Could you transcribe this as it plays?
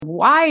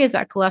why is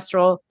that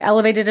cholesterol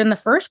elevated in the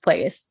first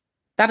place?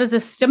 That is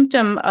a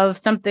symptom of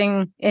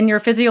something in your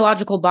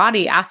physiological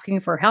body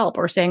asking for help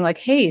or saying like,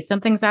 hey,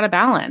 something's out of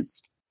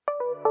balance.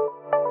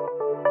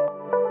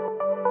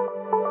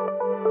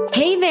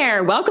 Hey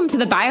there. Welcome to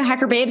the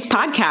Biohacker Babes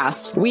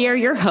podcast. We are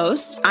your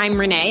hosts. I'm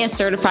Renee, a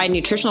certified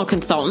nutritional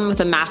consultant with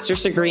a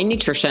master's degree in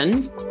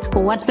nutrition.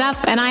 What's up?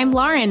 And I'm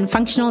Lauren,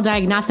 functional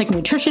diagnostic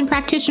nutrition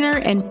practitioner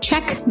and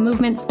check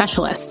movement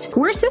specialist.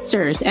 We're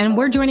sisters, and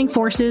we're joining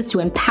forces to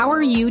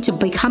empower you to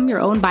become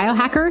your own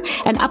biohacker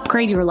and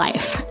upgrade your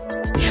life.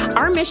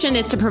 Our mission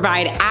is to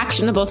provide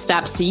actionable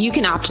steps so you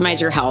can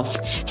optimize your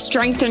health,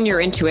 strengthen your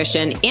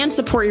intuition, and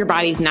support your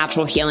body's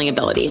natural healing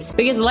abilities.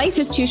 Because life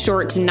is too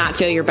short to not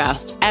feel your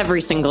best every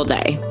single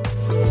day.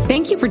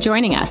 Thank you for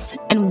joining us,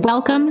 and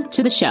welcome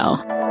to the show.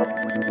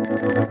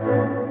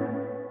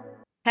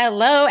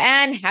 Hello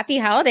and happy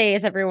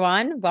holidays,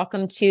 everyone.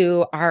 Welcome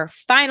to our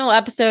final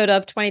episode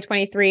of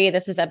 2023.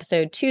 This is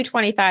episode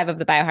 225 of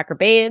the Biohacker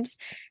Babes.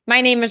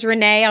 My name is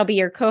Renee. I'll be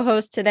your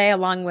co-host today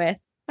along with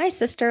my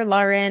sister,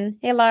 Lauren.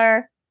 Hey,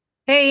 Lar.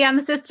 Hey, I'm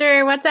the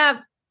sister. What's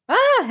up?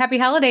 Happy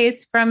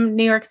holidays from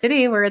New York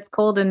City, where it's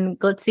cold and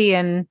glitzy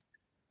and,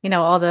 you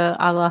know, all the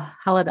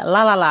holiday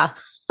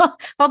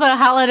all the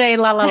holiday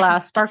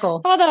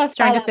sparkle. I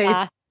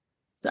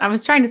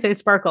was trying to say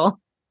sparkle.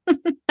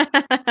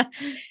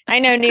 I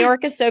know New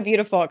York is so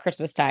beautiful at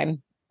Christmas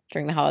time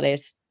during the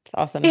holidays. It's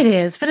awesome. It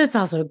is, but it's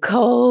also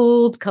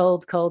cold.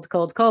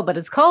 But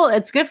it's cold.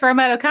 It's good for our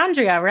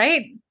mitochondria,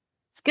 right?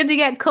 It's good to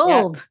get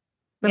cold. Yep.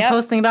 Been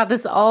posting about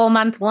this all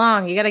month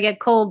long. You got to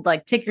get cold,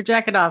 like take your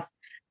jacket off.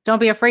 Don't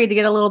be afraid to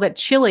get a little bit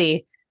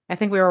chilly. I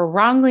think we were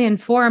wrongly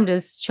informed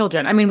as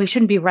children. I mean, we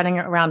shouldn't be running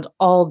around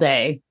all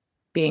day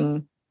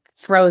being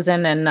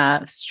frozen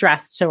and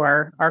stressed to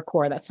our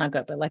core. That's not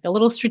good. But like a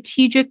little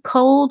strategic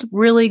cold,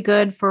 really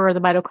good for the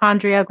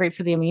mitochondria, great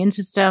for the immune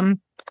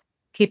system,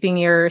 keeping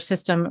your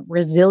system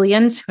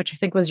resilient, which I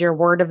think was your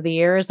word of the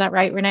year. Is that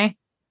right, Renee?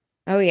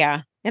 Oh,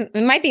 yeah. It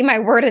might be my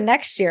word of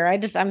next year.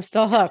 I'm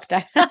still hooked.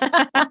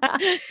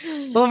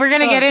 Well, we're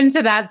going to get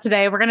into that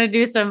today. We're going to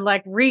do some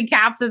like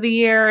recaps of the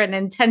year and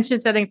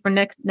intention setting for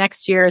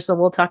next year. So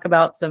we'll talk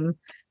about some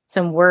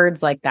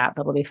words like that.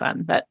 That'll be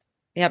fun. But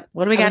yep.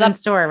 What do we got in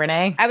store,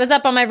 Renee? I was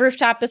up on my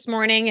rooftop this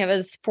morning. It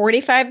was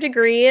 45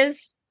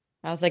 degrees.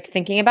 I was like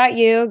thinking about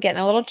you,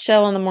 getting a little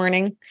chill in the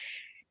morning.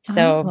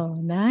 So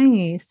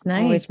nice.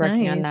 Always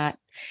working on that.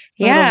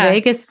 Yeah.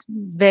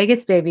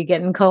 Vegas baby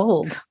getting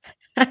cold.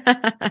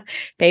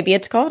 Baby,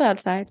 it's cold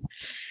outside.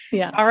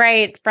 Yeah. All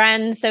right,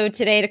 friends. So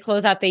today, to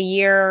close out the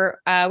year,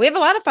 we have a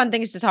lot of fun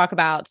things to talk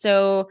about.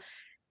 So a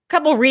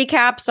couple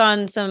recaps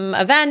on some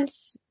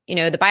events,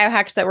 the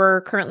biohacks that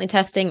we're currently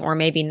testing or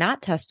maybe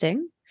not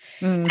testing,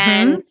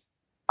 and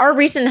our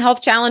recent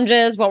health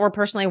challenges, what we're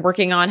personally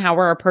working on, how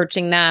we're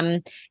approaching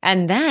them.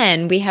 And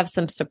then we have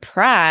some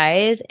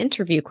surprise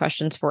interview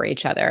questions for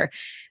each other.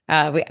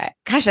 I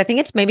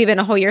think it's maybe been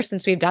a whole year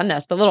since we've done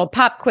this, the little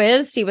pop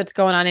quiz, see what's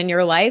going on in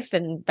your life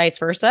and vice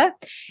versa.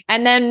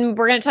 And then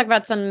we're going to talk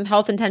about some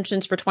health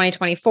intentions for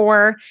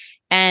 2024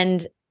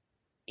 and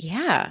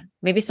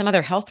maybe some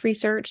other health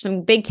research,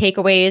 some big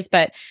takeaways,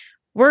 but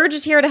we're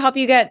just here to help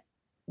you get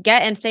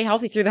and stay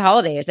healthy through the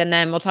holidays. And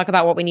then we'll talk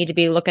about what we need to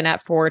be looking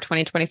at for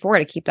 2024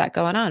 to keep that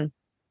going on.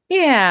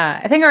 Yeah,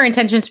 I think our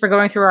intentions for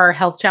going through our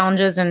health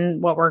challenges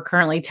and what we're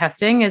currently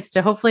testing is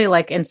to hopefully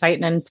like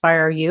incite and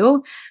inspire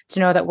you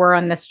to know that we're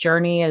on this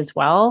journey as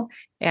well.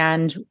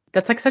 And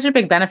that's like such a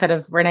big benefit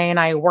of Renee and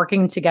I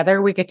working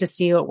together. We get to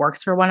see what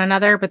works for one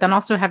another, but then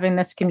also having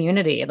this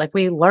community, like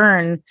we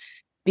learn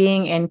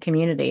being in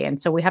community. And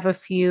so we have a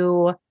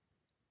few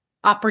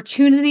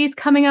opportunities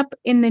coming up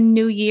in the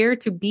new year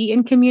to be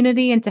in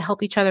community and to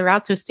help each other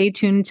out. So stay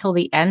tuned till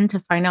the end to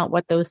find out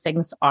what those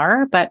things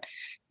are. But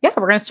yeah,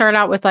 we're going to start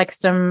out with like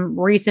some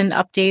recent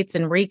updates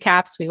and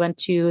recaps. We went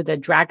to the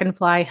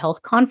Dragonfly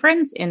Health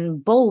Conference in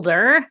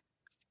Boulder,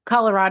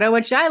 Colorado,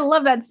 which I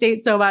love that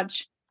state so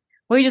much.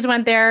 We just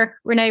went there.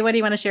 Renee, what do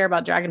you want to share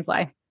about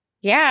Dragonfly?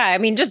 Yeah, I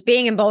mean, just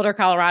being in Boulder,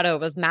 Colorado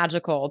was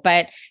magical.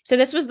 But so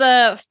this was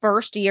the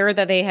first year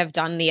that they have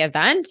done the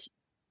event.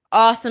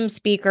 Awesome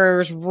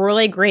speakers,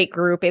 really great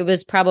group. It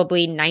was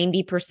probably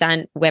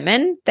 90%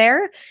 women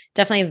there.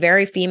 Definitely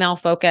very female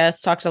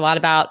focused. Talked a lot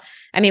about,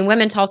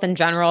 women's health in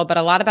general, but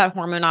a lot about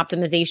hormone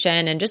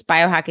optimization and just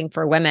biohacking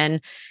for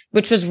women,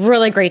 which was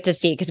really great to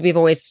see because we've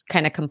always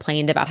kind of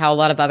complained about how a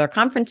lot of other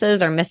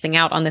conferences are missing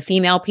out on the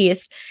female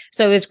piece.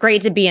 So it was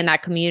great to be in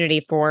that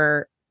community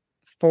for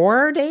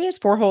 4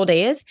 whole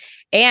days.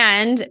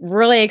 And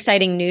really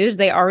exciting news,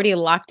 they already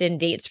locked in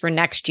dates for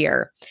next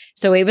year.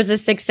 So it was a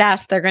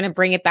success. They're going to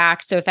bring it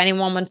back. So if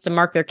anyone wants to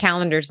mark their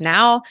calendars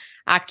now,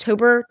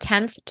 October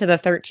 10th to the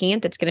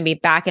 13th, it's going to be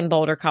back in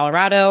Boulder,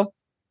 Colorado.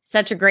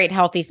 Such a great,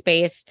 healthy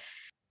space.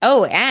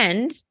 Oh,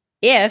 and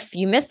if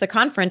you missed the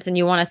conference and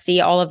you want to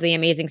see all of the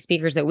amazing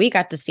speakers that we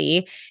got to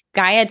see,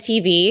 Gaia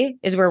TV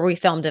is where we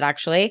filmed it,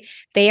 actually.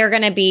 They are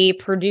going to be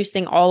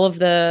producing all of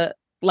the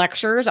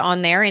lectures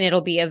on there and it'll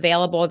be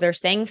available. They're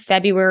saying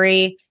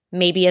February,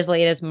 maybe as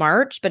late as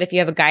March, but if you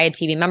have a Gaia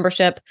TV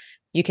membership,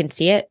 You can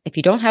see it. If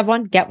you don't have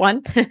one, get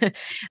one.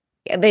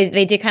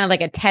 They did kind of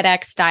like a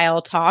TEDx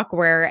style talk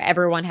where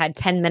everyone had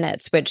 10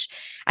 minutes, which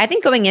I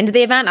think going into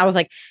the event, I was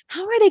like,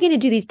 how are they going to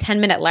do these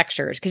 10-minute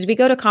lectures? Because we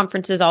go to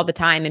conferences all the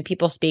time and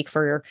people speak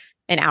for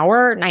an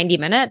hour, 90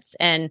 minutes.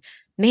 And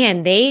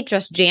man, they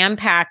just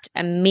jam-packed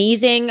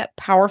amazing,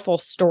 powerful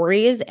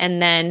stories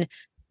and then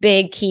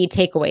big key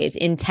takeaways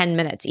in 10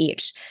 minutes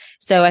each.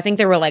 So I think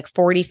there were like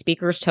 40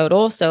 speakers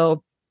total.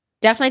 So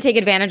definitely take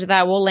advantage of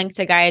that. We'll link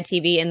to Gaia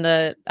TV in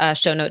the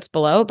show notes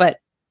below, but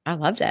I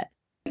loved it.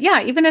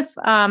 Yeah, even if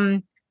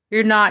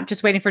you're not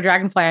just waiting for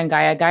Dragonfly on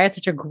Gaia, Gaia is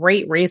such a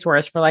great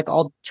resource for like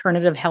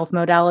alternative health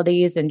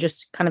modalities and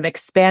just kind of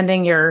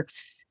expanding your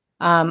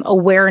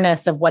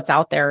awareness of what's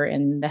out there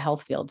in the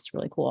health field. It's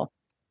really cool.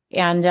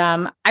 And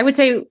I would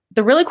say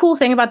the really cool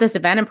thing about this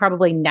event, and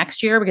probably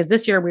next year, because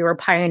this year we were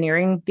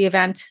pioneering the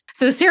event.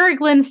 So Sarah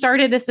Glynn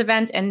started this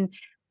event, and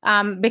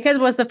because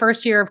it was the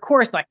first year, of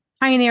course, like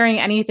pioneering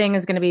anything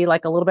is going to be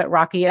like a little bit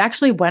rocky. It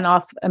actually went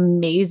off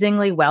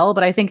amazingly well,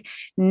 but I think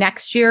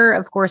next year,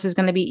 of course, is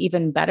going to be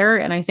even better.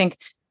 And I think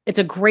it's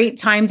a great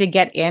time to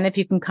get in if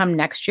you can come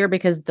next year,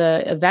 because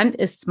the event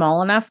is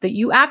small enough that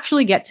you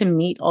actually get to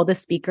meet all the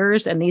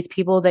speakers and these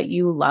people that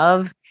you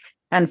love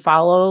and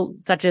follow,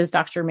 such as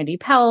Dr. Mindy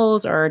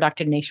Pelz or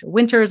Dr. Naisha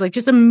Winters, like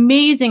just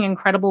amazing,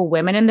 incredible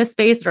women in this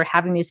space that are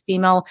having these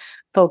female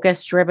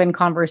focus driven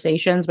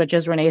conversations, which,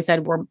 as Renee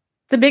said,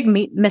 it's a big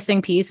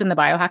missing piece in the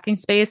biohacking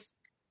space.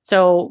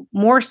 So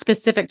more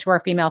specific to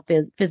our female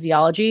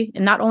physiology.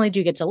 And not only do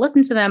you get to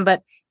listen to them,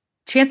 but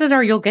chances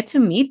are you'll get to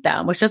meet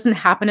them, which doesn't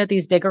happen at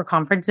these bigger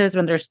conferences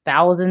when there's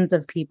thousands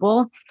of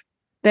people.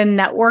 Then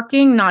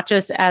networking, not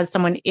just as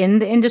someone in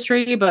the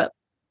industry, but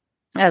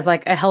as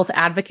like a health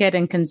advocate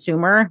and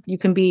consumer, you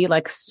can be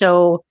like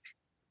so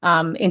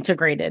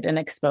integrated and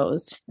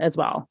exposed as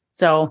well.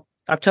 So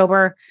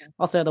October,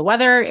 also the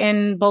weather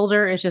in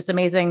Boulder is just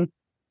amazing.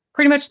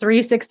 Pretty much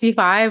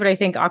 365, but I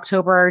think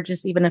October,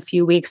 just even a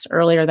few weeks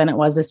earlier than it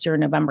was this year,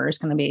 November is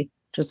going to be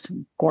just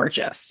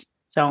gorgeous.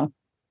 So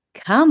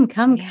come.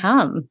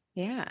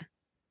 Yeah.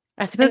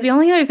 I suppose the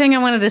only other thing I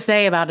wanted to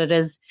say about it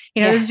is,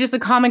 this is just a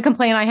common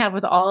complaint I have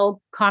with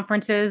all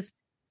conferences.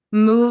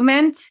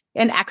 Movement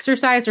and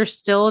exercise are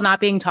still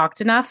not being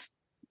talked enough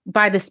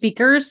by the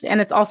speakers.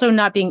 And it's also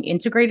not being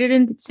integrated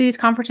into these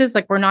conferences.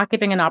 Like, we're not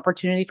giving an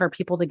opportunity for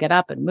people to get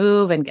up and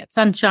move and get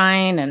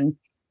sunshine. And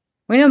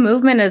we know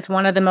movement is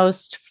one of the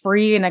most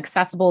free and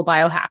accessible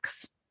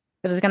biohacks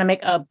that is going to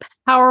make a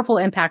powerful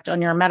impact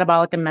on your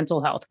metabolic and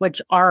mental health, which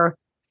are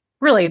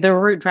really the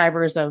root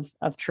drivers of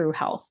true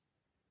health.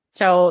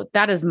 So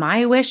that is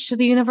my wish to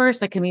the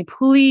universe. Like, can we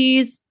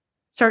please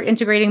start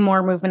integrating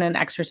more movement and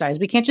exercise?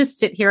 We can't just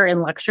sit here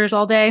in lectures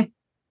all day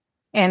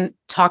and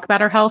talk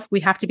about our health. We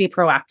have to be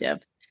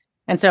proactive.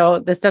 And so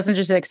this doesn't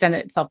just extend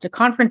itself to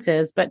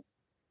conferences, but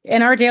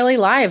in our daily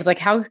lives, like,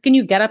 how can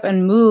you get up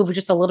and move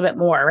just a little bit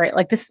more, right?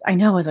 Like, this, I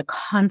know, is a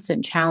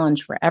constant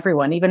challenge for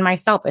everyone. Even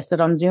myself, I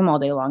sit on Zoom all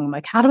day long. I'm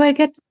like, how do I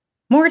get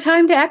more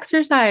time to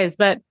exercise?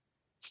 But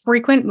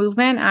frequent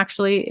movement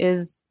actually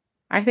is,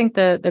 I think,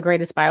 the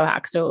greatest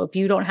biohack. So if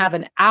you don't have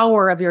an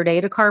hour of your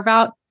day to carve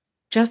out,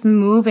 just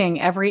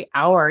moving every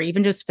hour,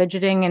 even just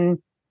fidgeting and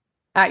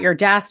at your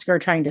desk or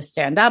trying to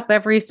stand up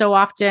every so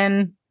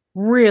often,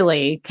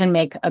 really can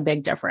make a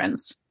big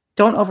difference.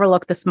 Don't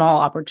overlook the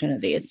small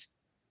opportunities.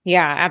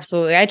 Yeah,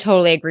 absolutely. I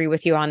totally agree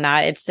with you on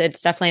that. It's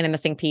definitely the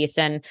missing piece.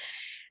 And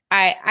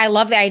I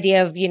love the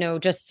idea of,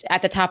 just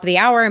at the top of the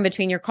hour in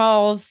between your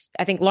calls.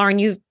 I think, Lauren,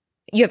 you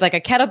have like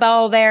a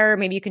kettlebell there.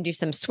 Maybe you can do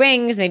some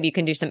swings. Maybe you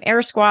can do some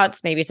air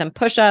squats, maybe some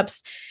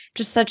push-ups,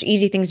 just such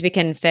easy things we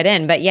can fit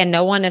in. But yeah,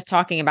 no one is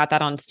talking about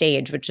that on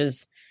stage, which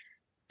is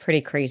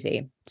pretty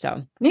crazy.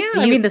 So yeah,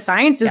 I mean, the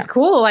science is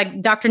cool.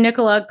 Like Dr.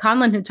 Nicola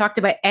Conlon, who talked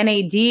about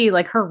NAD,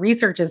 like her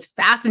research is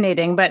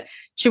fascinating, but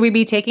should we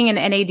be taking an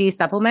NAD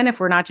supplement if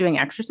we're not doing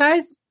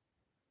exercise?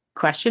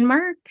 Question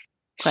mark.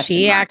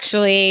 She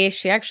actually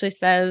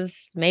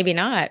says maybe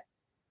not.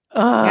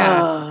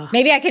 Yeah.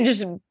 Maybe I can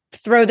just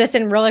throw this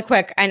in really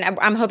quick. And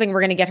I'm hoping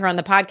we're going to get her on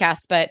the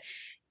podcast, but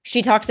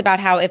she talks about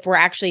how if we're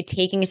actually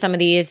taking some of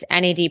these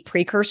NAD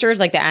precursors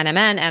like the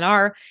NMN,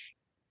 NR,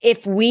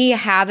 if we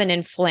have an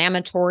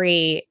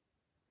inflammatory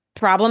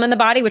problem in the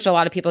body, which a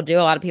lot of people do,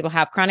 a lot of people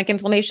have chronic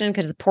inflammation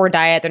because of poor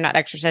diet, they're not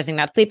exercising,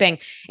 not sleeping.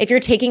 If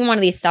you're taking one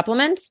of these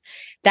supplements,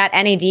 that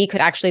NAD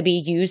could actually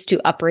be used to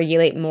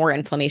upregulate more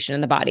inflammation in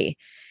the body.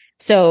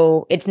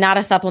 So it's not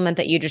a supplement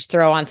that you just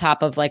throw on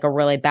top of like a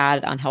really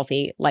bad,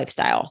 unhealthy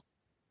lifestyle.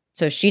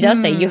 So she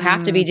does say you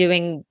have to be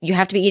eating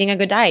a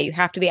good diet. You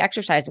have to be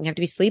exercising. You have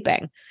to be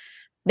sleeping.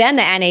 Then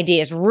the NAD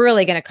is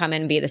really going to come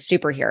in and be the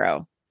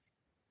superhero.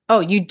 Oh,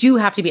 you do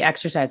have to be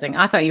exercising.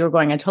 I thought you were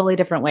going a totally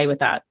different way with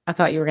that. I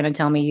thought you were going to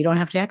tell me you don't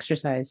have to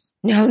exercise.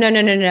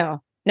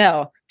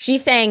 No.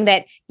 She's saying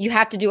that you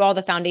have to do all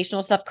the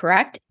foundational stuff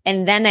correct.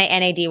 And then the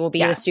NAD will be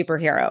the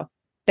superhero.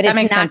 But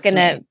it's not going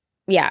to,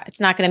 it's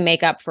not going to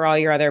make up for all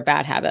your other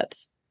bad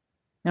habits.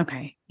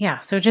 Okay. Yeah.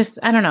 So just,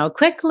 I don't know,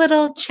 quick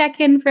little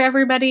check-in for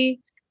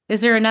everybody.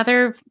 Is there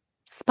another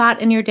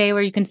spot in your day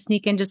where you can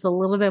sneak in just a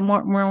little bit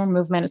more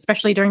movement,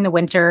 especially during the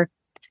winter.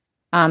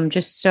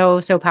 Just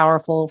so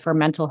powerful for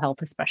mental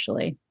health,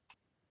 especially.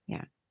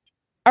 Yeah.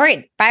 All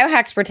right.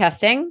 Biohacks for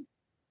testing.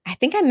 I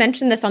think I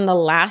mentioned this on the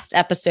last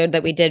episode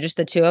that we did, just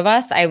the two of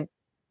us. I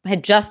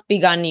had just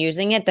begun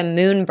using it, the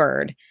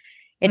Moonbird.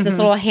 It's this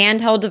little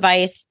handheld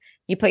device.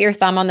 You put your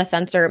thumb on the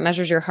sensor, it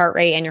measures your heart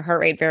rate and your heart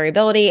rate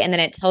variability, and then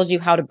it tells you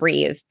how to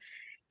breathe.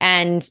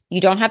 And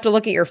you don't have to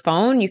look at your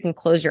phone. You can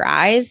close your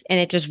eyes and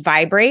it just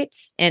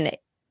vibrates and it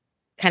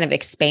kind of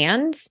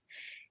expands.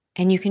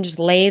 And you can just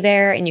lay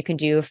there and you can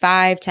do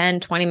 5, 10,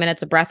 20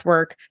 minutes of breath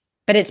work,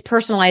 but it's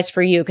personalized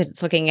for you because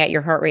it's looking at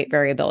your heart rate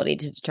variability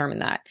to determine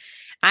that.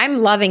 I'm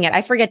loving it.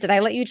 I forget, did I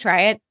let you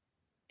try it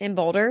in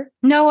Boulder?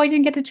 No, I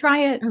didn't get to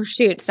try it. Oh,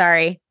 shoot.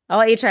 Sorry. I'll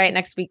let you try it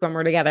next week when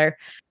we're together.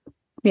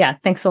 Yeah.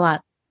 Thanks a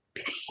lot.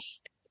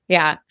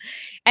 Yeah.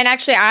 And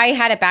actually, I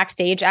had it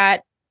backstage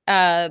at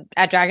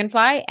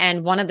Dragonfly,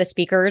 and one of the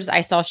speakers,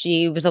 I saw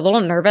she was a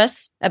little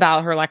nervous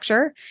about her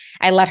lecture.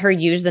 I let her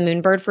use the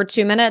Moonbird for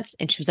 2 minutes,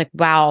 and she was like,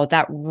 wow,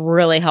 that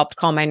really helped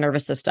calm my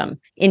nervous system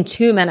in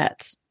 2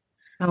 minutes.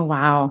 Oh,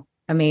 wow.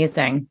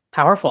 Amazing.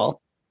 Powerful.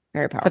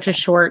 Very powerful. Such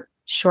a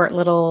short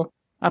little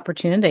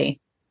opportunity.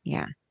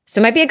 Yeah.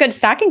 So it might be a good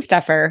stocking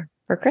stuffer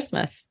for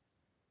Christmas.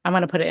 I'm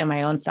going to put it in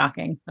my own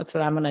stocking. That's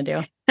what I'm going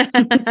to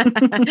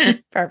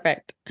do.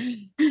 Perfect.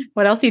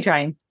 What else are you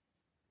trying?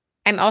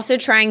 I'm also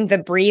trying the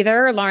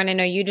breather. Lauren, I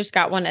know you just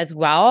got one as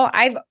well.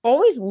 I've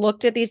always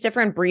looked at these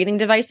different breathing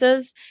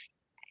devices.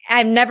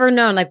 I've never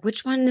known like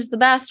which one is the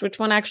best, which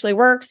one actually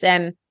works.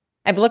 And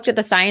I've looked at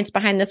the science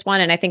behind this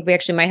one. And I think we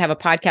actually might have a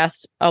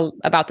podcast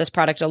about this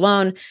product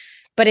alone.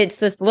 But it's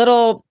this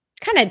little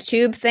kind of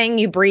tube thing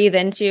you breathe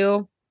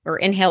into or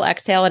inhale,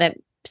 exhale, and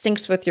it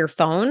syncs with your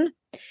phone.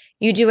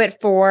 You do it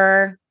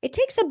it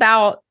takes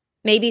about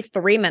maybe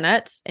 3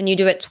 minutes, and you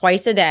do it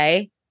twice a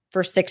day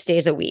for 6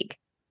 days a week.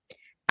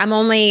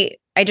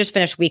 I just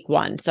finished week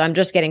 1, so I'm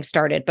just getting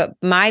started. But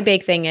my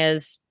big thing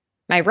is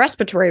my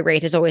respiratory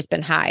rate has always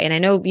been high. And I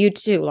know you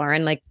too,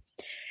 Lauren, like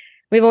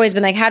we've always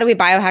been like, how do we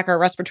biohack our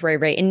respiratory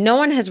rate? And no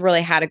one has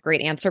really had a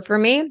great answer for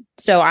me.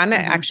 So I'm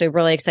actually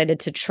really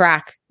excited to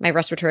track my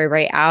respiratory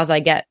rate as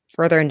I get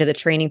further into the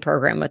training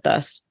program with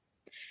this.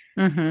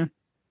 Could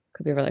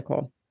be really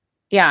cool.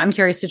 Yeah, I'm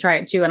curious to try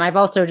it too. And I've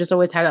also just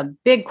always had a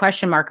big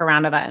question mark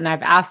around it. And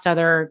I've asked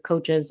other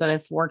coaches that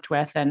I've worked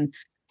with, and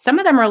some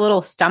of them are a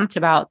little stumped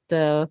about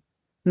the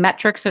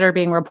metrics that are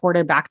being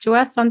reported back to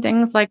us on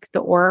things like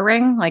the Oura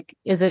Ring. Like,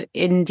 is it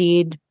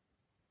indeed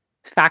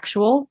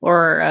factual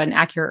or an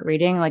accurate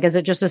reading? Like, is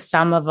it just a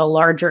sum of a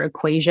larger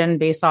equation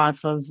based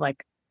off of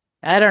like,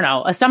 I don't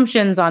know,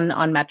 assumptions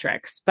on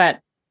metrics?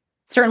 But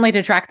certainly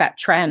to track that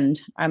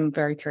trend, I'm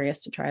very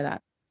curious to try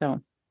that.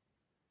 So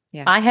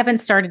yeah, I haven't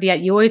started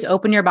yet. You always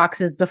open your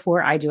boxes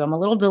before I do. I'm a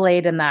little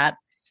delayed in that.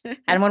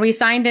 And when we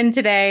signed in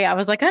today, I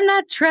was like, I'm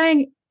not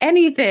trying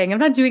anything. I'm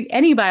not doing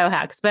any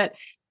biohacks. But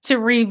to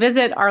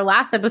revisit our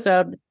last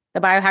episode, the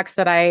biohacks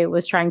that I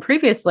was trying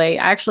previously,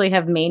 I actually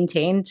have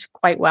maintained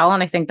quite well.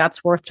 And I think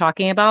that's worth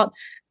talking about.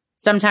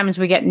 Sometimes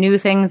we get new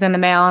things in the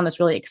mail and it's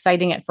really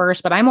exciting at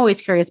first, but I'm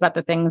always curious about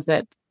the things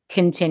that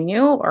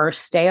continue or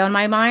stay on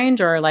my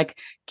mind or like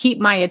keep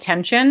my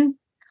attention.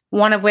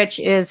 One of which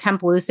is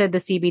Hemp Lucid, the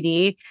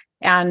CBD.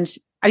 And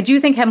I do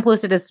think Hemp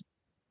Lucid is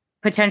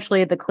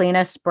potentially the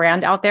cleanest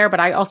brand out there, but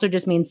I also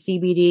just mean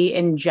CBD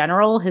in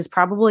general has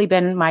probably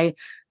been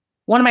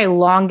one of my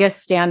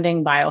longest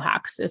standing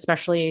biohacks,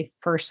 especially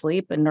for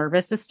sleep and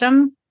nervous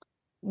system.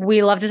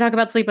 We love to talk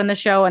about sleep on the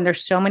show, and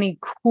there's so many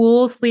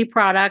cool sleep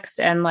products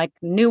and like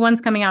new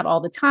ones coming out all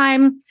the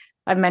time.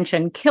 I've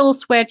mentioned Kill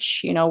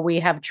Switch. We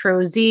have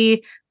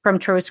TroZ from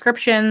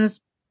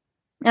Troscriptions,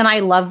 and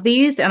I love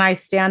these and I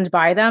stand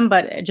by them,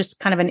 but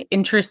just kind of an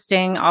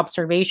interesting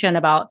observation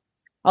about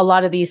a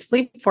lot of these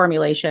sleep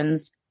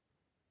formulations.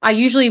 I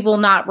usually will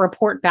not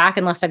report back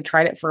unless I've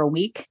tried it for a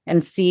week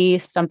and see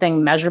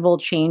something measurable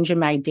change in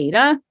my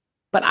data.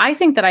 But I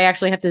think that I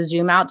actually have to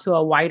zoom out to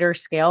a wider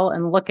scale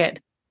and look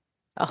at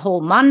a whole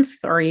month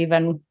or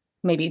even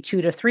maybe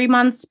 2 to 3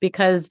 months,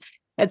 because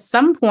at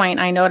some point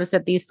I notice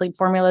that these sleep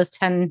formulas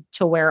tend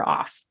to wear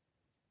off.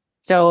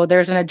 So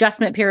there's an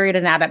adjustment period,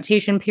 an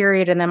adaptation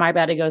period, and then my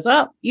body goes,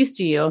 oh, used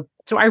to you.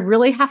 So I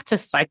really have to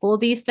cycle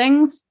these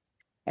things.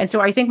 And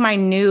so I think my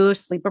new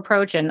sleep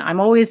approach, and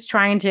I'm always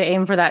trying to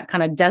aim for that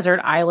kind of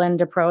desert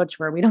island approach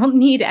where we don't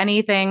need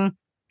anything.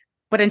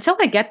 But until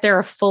I get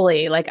there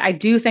fully, like I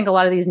do think a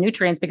lot of these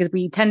nutrients, because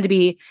we tend to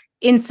be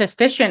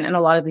insufficient in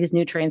a lot of these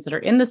nutrients that are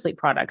in the sleep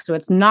products. So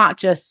it's not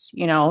just,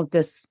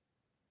 this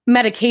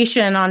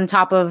medication on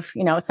top of,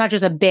 it's not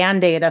just a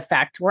Band-Aid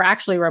effect. We're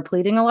actually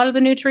repleting a lot of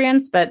the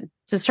nutrients. But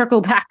to circle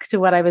back to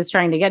what I was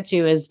trying to get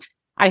to is,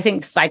 I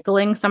think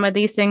cycling some of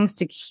these things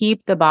to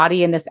keep the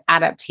body in this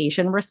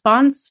adaptation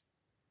response,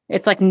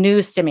 it's like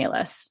new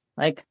stimulus.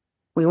 Like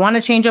we want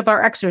to change up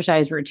our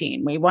exercise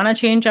routine. We want to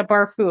change up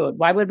our food.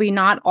 Why would we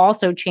not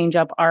also change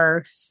up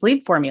our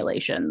sleep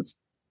formulations?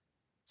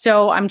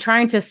 So I'm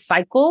trying to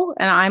cycle,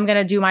 and I'm going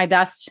to do my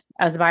best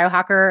as a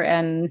biohacker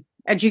and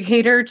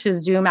educator to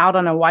zoom out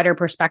on a wider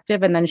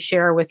perspective and then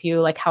share with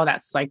you like how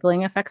that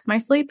cycling affects my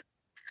sleep.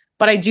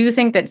 But I do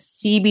think that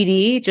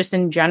CBD just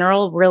in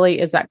general really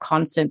is that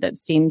constant that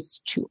seems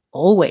to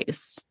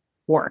always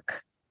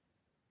work.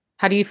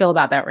 How do you feel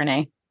about that,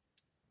 Renee?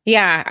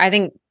 Yeah, I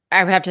think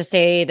I would have to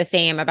say the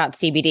same about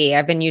CBD.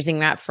 I've been using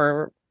that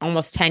for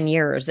almost 10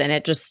 years and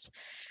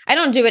I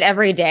don't do it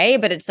every day,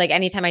 but it's like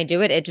anytime I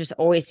do it, it just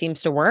always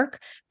seems to work.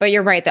 But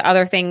you're right. The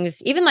other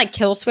things, even like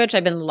Kill Switch,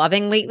 I've been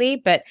loving lately,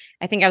 but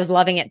I think I was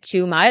loving it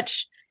too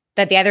much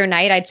that the other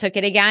night I took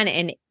it again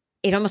and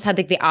it almost had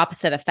like the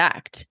opposite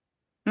effect.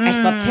 I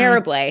slept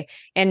terribly.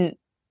 And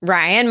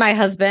Ryan, my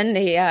husband,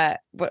 the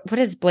what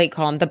does Blake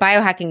call him? The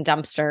biohacking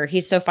dumpster.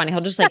 He's so funny.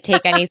 He'll just like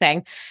take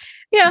anything.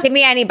 Yeah. Give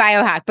me any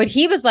biohack. But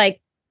he was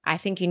like, I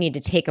think you need to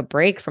take a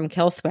break from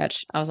Kill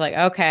Switch. I was like,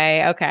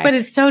 okay. But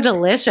it's so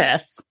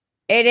delicious.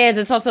 It is.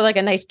 It's also like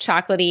a nice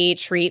chocolatey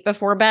treat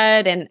before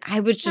bed. And I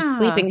was just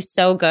sleeping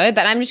so good,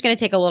 but I'm just going to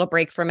take a little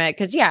break from it.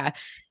 Cause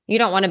you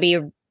don't want to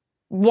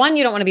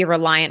be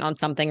reliant on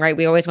something, right?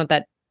 We always want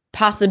that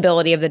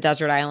possibility of the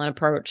desert island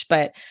approach,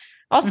 but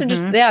also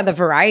just the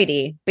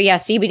variety. But yeah,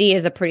 CBD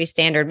is a pretty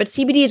standard, but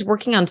CBD is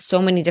working on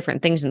so many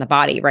different things in the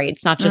body, right?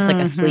 It's not just like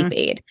a sleep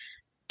aid.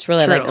 It's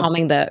really like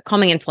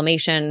calming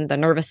inflammation, the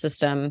nervous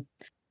system.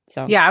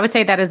 So yeah, I would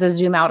say that is a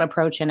zoom out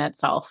approach in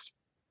itself.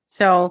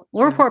 So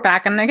we'll report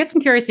back. And I guess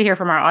I'm curious to hear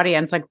from our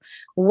audience, like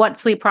what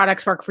sleep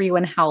products work for you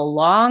and how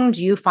long?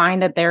 Do you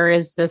find that there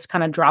is this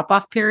kind of drop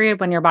off period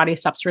when your body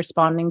stops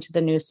responding to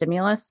the new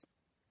stimulus?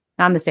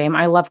 I'm the same.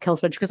 I love Kill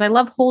Switch because I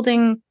love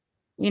holding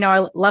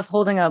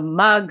a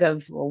mug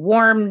of a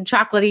warm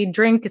chocolatey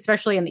drink,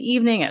 especially in the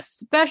evening,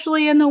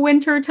 especially in the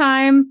winter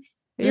time.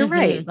 You're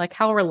right. Like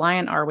how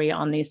reliant are we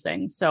on these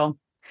things? So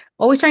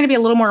always trying to be a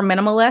little more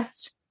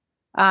minimalist,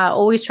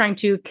 always trying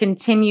to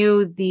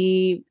continue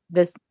the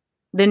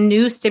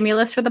new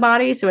stimulus for the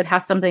body. So it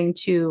has something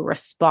to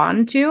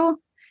respond to.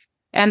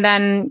 And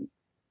then,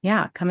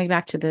 coming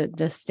back to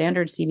the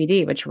standard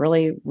CBD, which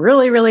really,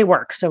 really, really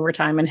works over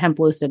time. And Hemp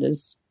Lucid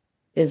is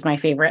my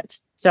favorite.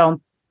 So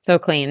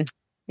clean.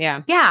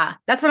 Yeah. Yeah.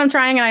 That's what I'm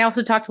trying. And I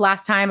also talked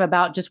last time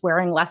about just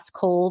wearing less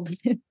cold,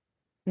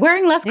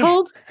 wearing less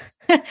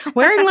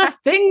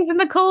things in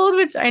the cold,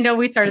 which I know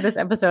we started this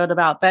episode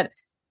about, but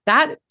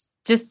that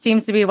just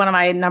seems to be one of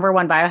my number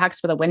one biohacks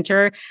for the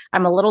winter.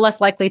 I'm a little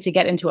less likely to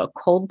get into a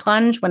cold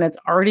plunge when it's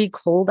already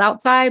cold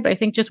outside, but I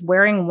think just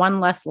wearing one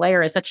less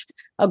layer is such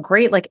a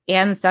great like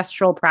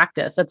ancestral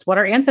practice. That's what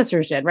our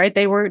ancestors did, right?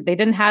 They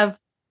didn't have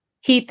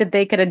heat that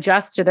they could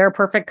adjust to their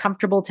perfect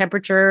comfortable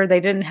temperature. They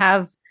didn't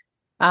have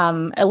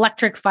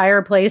electric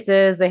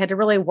fireplaces. They had to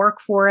really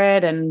work for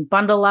it and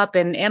bundle up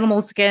in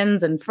animal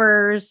skins and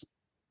furs.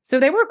 So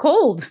they were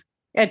cold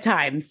at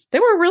times. They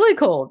were really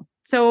cold.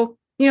 So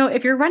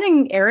if you're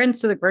running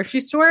errands to the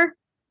grocery store,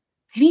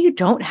 maybe you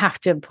don't have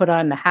to put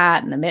on the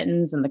hat and the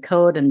mittens and the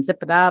coat and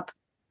zip it up.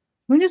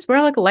 You can just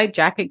wear like a light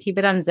jacket, keep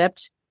it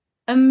unzipped.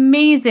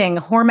 Amazing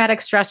hormetic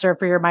stressor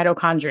for your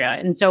mitochondria.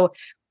 And so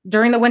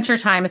during the winter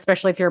time,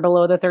 especially if you're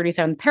below the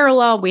 37th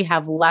parallel, we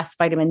have less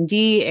vitamin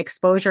D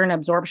exposure and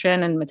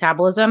absorption and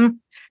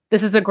metabolism.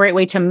 This is a great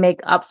way to make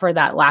up for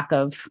that lack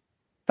of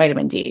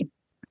vitamin D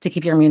to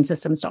keep your immune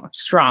system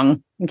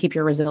strong and keep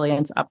your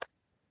resilience up.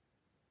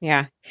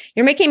 Yeah.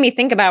 You're making me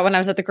think about when I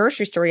was at the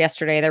grocery store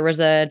yesterday, there was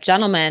a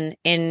gentleman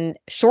in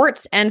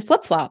shorts and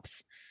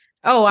flip-flops.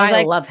 Oh,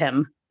 I love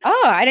him.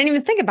 Oh, I didn't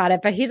even think about it,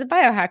 but he's a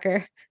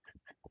biohacker.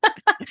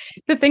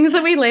 The things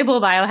that we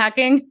label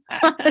biohacking,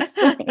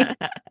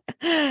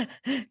 honestly.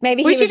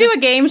 Maybe we should do a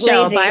game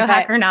show, lazy,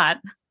 biohack or not.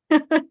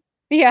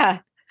 Yeah.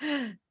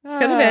 Could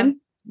have been.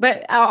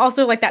 But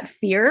also like that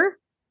fear,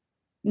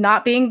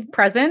 not being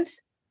present,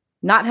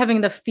 not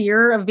having the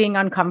fear of being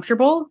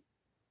uncomfortable.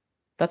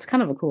 That's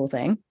kind of a cool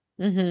thing.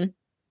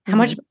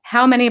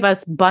 How many of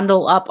us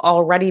bundle up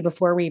already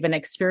before we even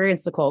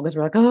experience the cold? Because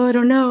we're like, oh, I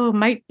don't know.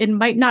 It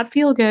might not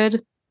feel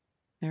good.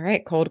 All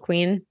right. Cold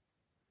queen.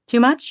 Too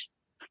much?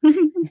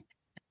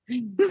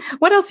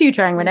 What else are you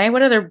trying, Renee?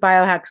 What other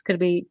biohacks could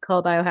be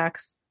called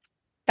biohacks?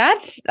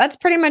 That's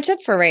pretty much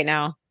it for right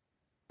now.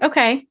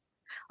 Okay.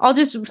 I'll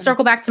just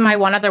circle back to my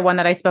one other one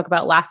that I spoke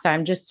about last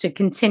time, just to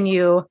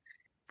continue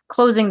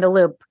closing the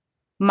loop.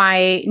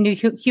 My new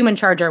human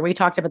charger, we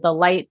talked about the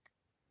light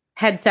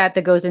headset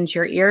that goes into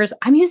your ears.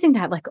 I'm using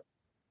that like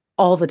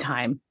all the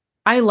time.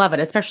 I love it,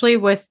 especially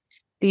with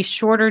these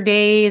shorter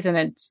days and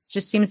it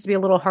just seems to be a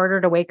little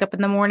harder to wake up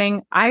in the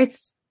morning. I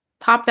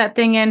pop that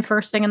thing in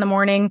first thing in the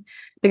morning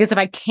because if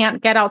I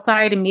can't get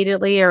outside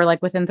immediately or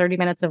like within 30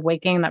 minutes of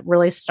waking, that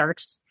really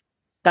starts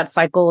that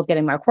cycle of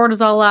getting my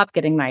cortisol up,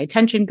 getting my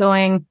attention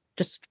going,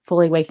 just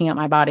fully waking up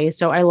my body.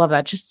 So I love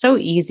that. Just so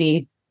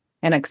easy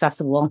and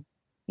accessible.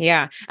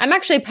 Yeah. I'm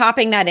actually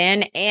popping that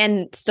in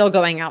and still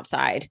going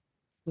outside.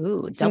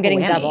 Ooh, so I'm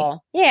getting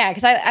double. Yeah,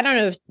 because I don't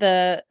know if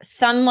the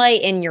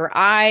sunlight in your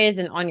eyes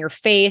and on your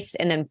face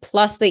and then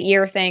plus the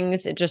ear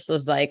things, it just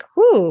was like,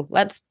 whoo,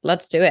 let's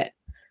do it.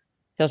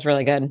 Feels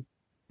really good.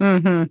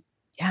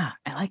 Yeah,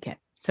 I like it.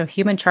 So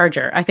Human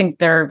Charger, I think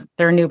their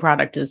new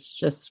product is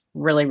just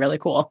really, really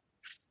cool.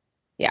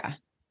 Yeah.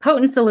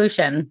 Potent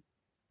solution.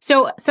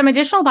 So some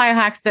additional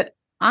biohacks that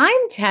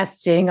I'm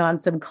testing on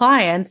some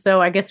clients.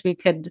 So I guess we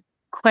could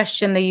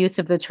question the use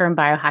of the term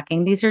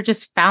biohacking. These are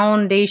just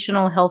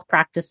foundational health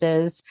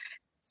practices.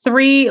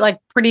 3 like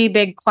pretty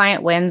big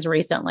client wins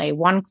recently.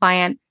 One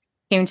client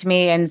came to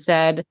me and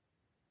said,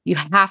 "You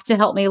have to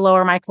help me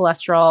lower my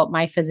cholesterol.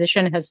 My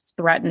physician has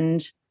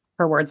threatened,"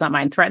 her words, not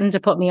mine, "threatened to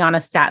put me on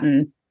a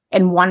statin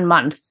in 1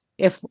 month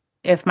if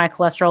my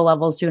cholesterol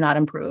levels do not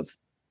improve."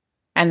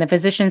 And the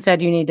physician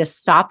said, "You need to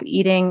stop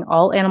eating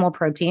all animal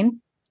protein.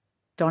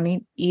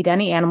 Don't eat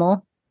any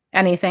animal,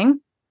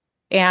 anything,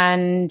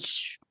 and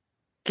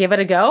give it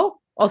a go.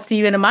 I'll see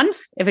you in a month.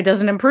 If it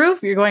doesn't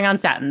improve, you're going on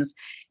statins."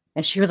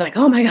 And she was like,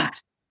 "Oh my God,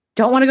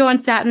 don't want to go on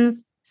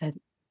statins." I said,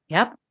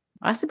 "Yep,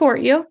 I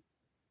support you.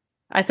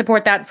 I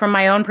support that from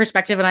my own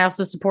perspective. And I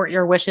also support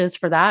your wishes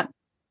for that."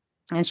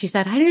 And she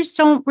said, "I just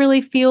don't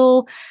really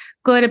feel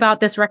good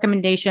about this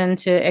recommendation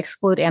to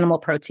exclude animal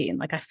protein.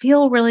 Like I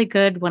feel really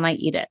good when I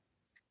eat it."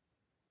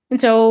 And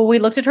so we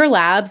looked at her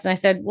labs and I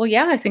said, "Well,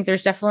 yeah, I think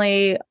there's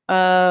definitely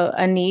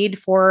a need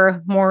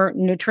for more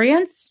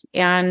nutrients.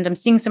 And I'm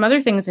seeing some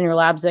other things in your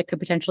labs that could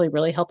potentially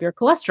really help your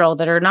cholesterol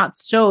that are not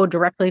so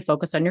directly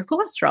focused on your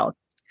cholesterol."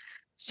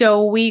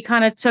 So we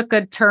kind of took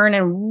a turn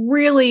and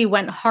really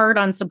went hard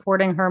on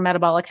supporting her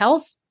metabolic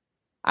health.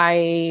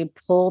 I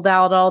pulled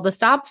out all the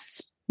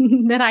stops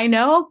that I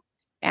know.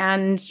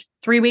 And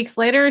 3 weeks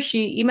later,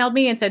 she emailed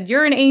me and said,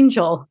 "You're an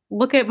angel.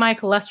 Look at my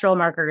cholesterol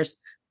markers."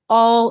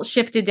 All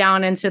shifted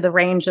down into the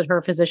range that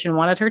her physician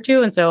wanted her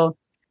to. And so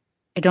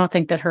I don't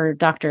think that her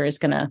doctor is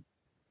going to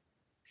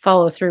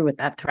follow through with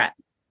that threat.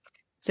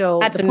 So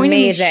That's the point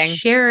amazing. of me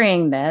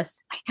sharing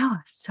this, I know,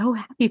 I'm so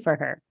happy for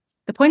her.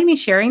 The point of me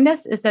sharing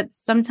this is that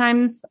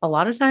sometimes, a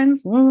lot of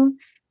times,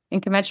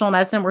 in conventional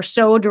medicine, we're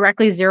so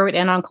directly zeroed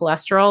in on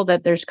cholesterol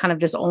that there's kind of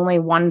just only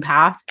one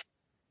path.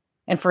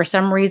 And for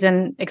some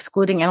reason,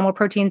 excluding animal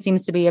protein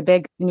seems to be a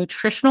big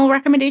nutritional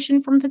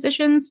recommendation from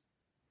physicians.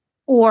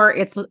 Or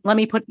it's, let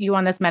me put you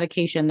on this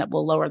medication that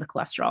will lower the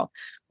cholesterol,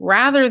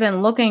 rather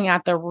than looking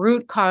at the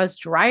root cause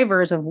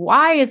drivers of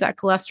why is that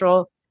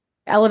cholesterol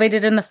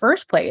elevated in the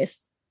first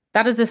place.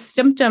 That is a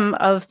symptom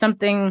of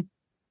something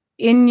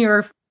in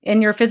your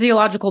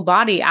physiological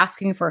body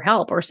asking for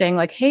help or saying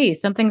like, "Hey,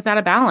 something's out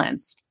of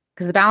balance,"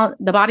 because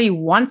the body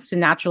wants to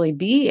naturally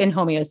be in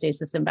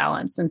homeostasis and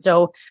balance. And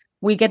so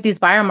we get these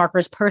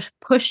biomarkers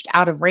pushed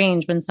out of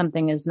range when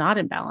something is not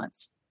in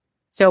balance.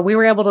 So we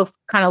were able to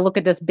kind of look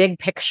at this big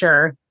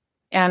picture,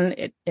 and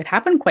it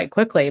happened quite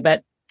quickly,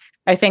 but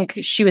I think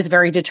she was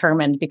very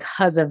determined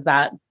because of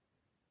that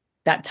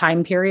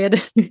time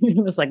period.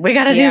 It was like, we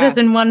got to do this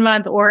in 1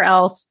 month or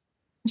else.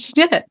 She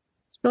did it.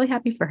 I was really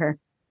happy for her.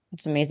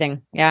 That's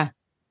amazing. Yeah.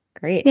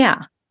 Great.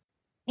 Yeah.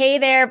 Hey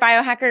there,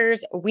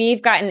 biohackers.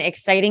 We've got an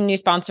exciting new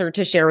sponsor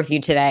to share with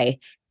you today.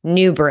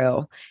 New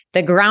Brew,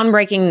 the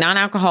groundbreaking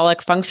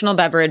non-alcoholic functional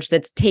beverage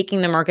that's taking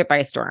the market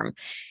by storm.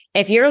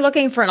 If you're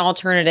looking for an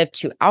alternative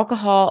to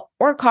alcohol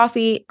or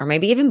coffee, or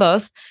maybe even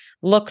both,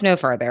 look no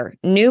further.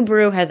 New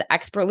Brew has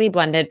expertly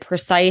blended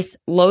precise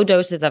low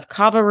doses of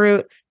kava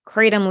root,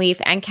 kratom leaf,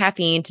 and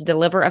caffeine to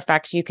deliver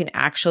effects you can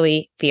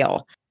actually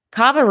feel.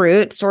 Kava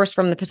root, sourced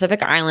from the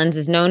Pacific Islands,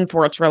 is known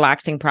for its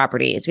relaxing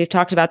properties. We've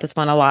talked about this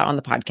one a lot on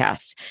the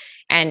podcast.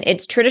 And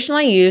it's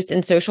traditionally used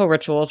in social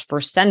rituals for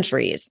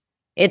centuries.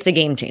 It's a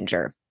game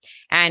changer.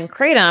 And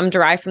kratom,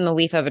 derived from the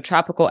leaf of a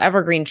tropical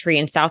evergreen tree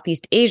in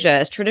Southeast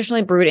Asia, is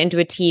traditionally brewed into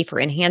a tea for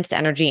enhanced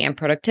energy and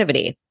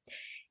productivity.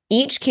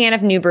 Each can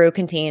of New Brew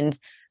contains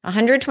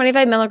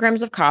 125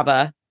 milligrams of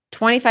kava,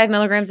 25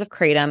 milligrams of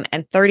kratom,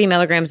 and 30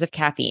 milligrams of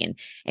caffeine.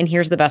 And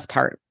here's the best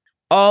part.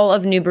 All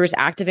of New Brew's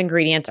active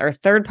ingredients are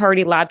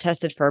third-party lab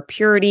tested for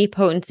purity,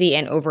 potency,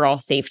 and overall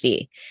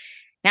safety.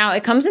 Now,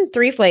 it comes in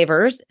 3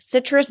 flavors,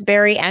 citrus,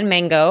 berry, and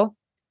mango,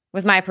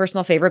 with my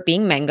personal favorite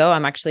being mango.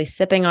 I'm actually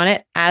sipping on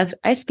it as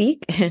I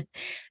speak.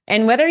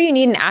 And whether you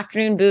need an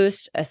afternoon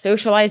boost, a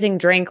socializing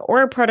drink,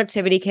 or a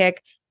productivity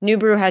kick, New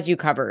Brew has you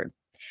covered.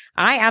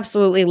 I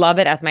absolutely love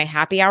it as my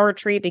happy hour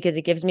treat because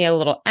it gives me a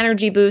little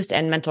energy boost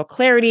and mental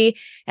clarity,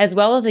 as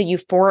well as a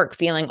euphoric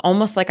feeling,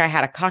 almost like I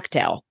had a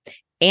cocktail.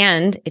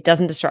 And it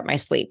doesn't disrupt my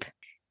sleep.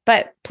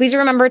 But please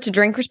remember to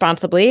drink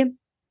responsibly.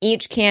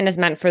 Each can is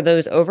meant for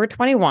those over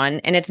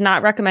 21, and it's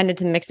not recommended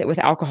to mix it with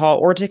alcohol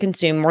or to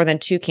consume more than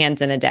 2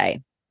 cans in a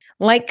day.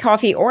 Like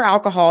coffee or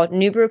alcohol,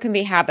 New Brew can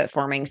be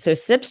habit-forming, so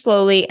sip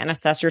slowly and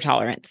assess your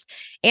tolerance.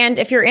 And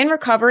if you're in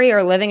recovery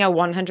or living a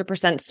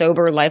 100%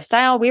 sober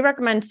lifestyle, we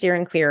recommend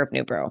steering clear of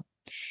New Brew.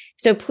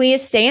 So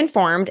please stay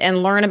informed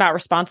and learn about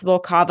responsible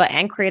kava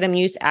and kratom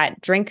use at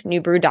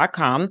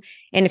drinknewbrew.com.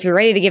 And if you're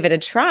ready to give it a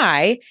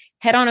try,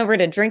 head on over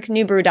to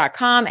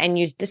drinknewbrew.com and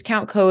use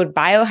discount code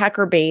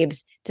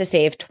BiohackerBabes to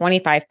save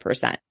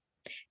 25%.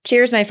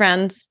 Cheers, my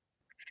friends.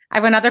 I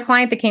have another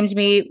client that came to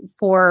me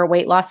for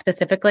weight loss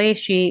specifically.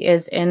 She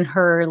is in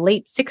her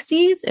late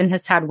 60s and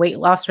has had weight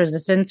loss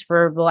resistance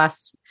for the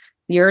last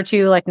year or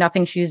two. Like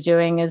nothing she's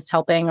doing is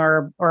helping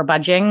or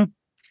budging.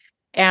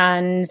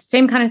 And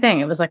same kind of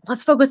thing. It was like,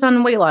 let's focus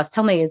on weight loss.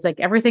 Tell me, is like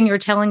everything you're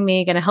telling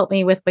me going to help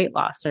me with weight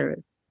loss? Or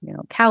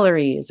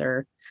calories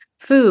or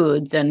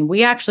foods. And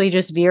we actually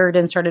just veered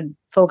and started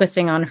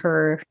focusing on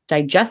her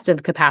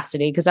digestive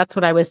capacity because that's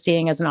what I was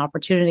seeing as an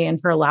opportunity in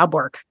her lab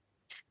work.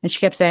 And she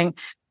kept saying,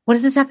 what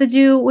does this have to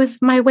do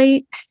with my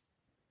weight?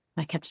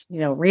 I kept,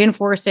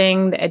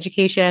 reinforcing the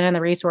education and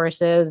the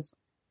resources.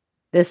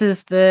 This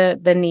is the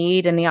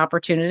need and the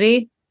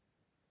opportunity.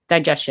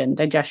 Digestion.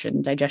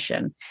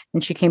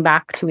 And she came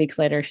back 2 weeks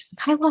later. She's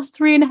like, I lost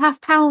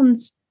 3.5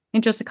 pounds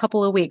in just a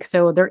couple of weeks.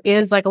 So there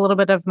is like a little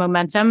bit of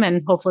momentum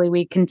and hopefully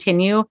we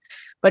continue.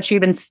 But she'd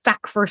been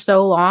stuck for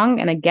so long.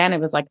 And again,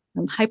 it was like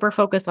hyper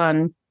focus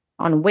on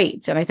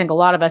weight. And I think a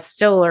lot of us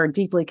still are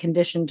deeply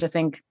conditioned to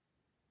think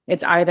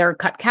it's either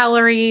cut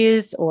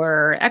calories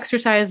or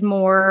exercise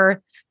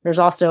more. There's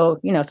also,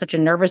 such a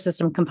nervous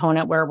system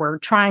component where we're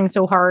trying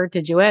so hard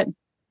to do it.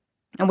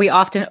 And we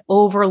often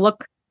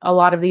overlook a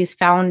lot of these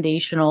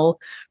foundational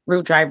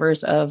root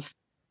drivers of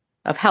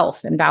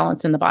health and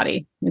balance in the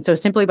body. And so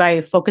simply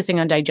by focusing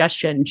on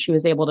digestion, she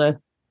was able to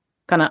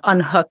kind of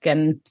unhook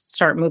and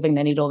start moving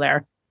the needle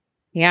there.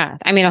 Yeah.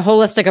 I mean, a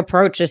holistic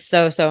approach is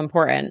so, so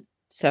important.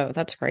 So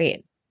that's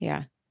great.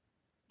 Yeah.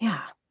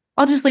 Yeah.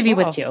 I'll just leave you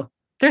with 2.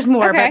 There's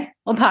more, okay. But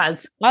we'll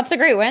pause. Lots of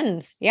great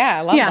wins. Yeah.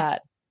 I love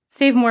that.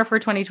 Save more for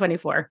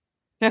 2024.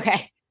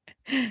 Okay.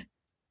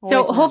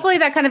 So hopefully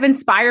that kind of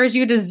inspires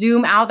you to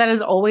zoom out. That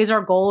is always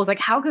our goal, is like,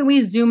 how can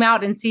we zoom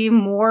out and see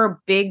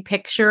more big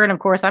picture? And of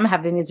course, I'm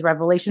having these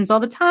revelations all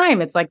the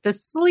time. It's like the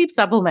sleep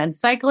supplement,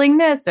 cycling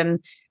this,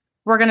 and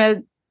we're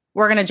going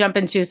to jump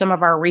into some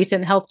of our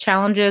recent health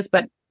challenges.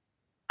 But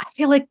I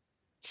feel like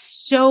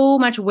so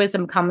much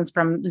wisdom comes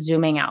from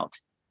zooming out.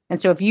 And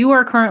so if you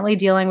are currently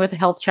dealing with a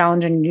health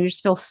challenge and you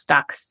just feel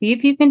stuck, see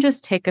if you can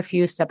just take a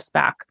few steps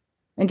back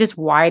and just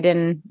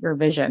widen your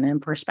vision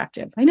and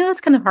perspective. I know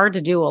that's kind of hard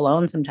to do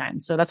alone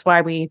sometimes. So that's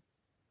why we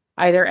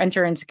either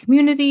enter into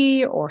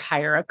community or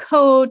hire a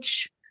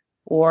coach,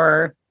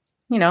 or,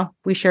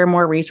 we share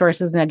more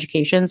resources and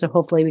education. So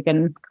hopefully we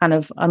can kind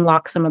of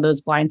unlock some of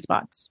those blind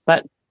spots,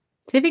 but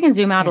see if you can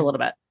zoom out a little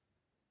bit.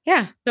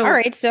 Yeah. So, all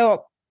right.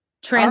 So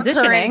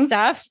transitioning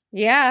stuff.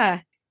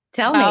 Yeah.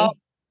 Tell me.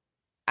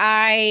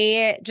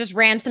 I just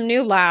ran some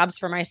new labs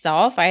for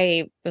myself.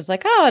 I was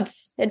like, oh,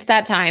 it's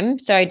that time.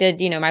 So I did,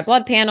 my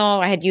blood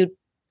panel. I had you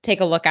take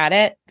a look at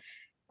it.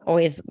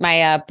 Always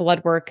my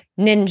blood work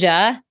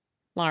ninja,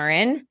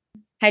 Lauren.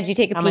 Had you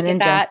take a peek at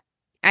that?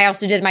 I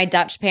also did my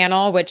Dutch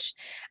panel, which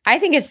I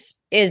think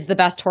is the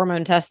best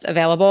hormone test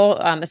available,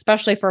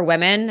 especially for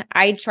women.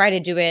 I try to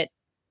do it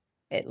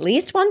at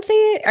least once a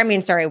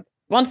year.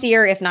 Once a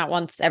year, if not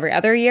once every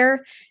other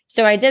year.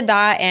 So I did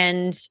that,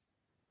 and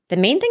the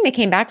main thing that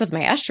came back was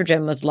my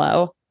estrogen was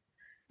low.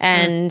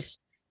 And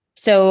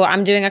so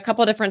I'm doing a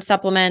couple different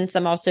supplements.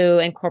 I'm also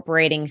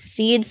incorporating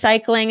seed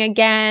cycling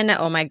again.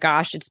 Oh my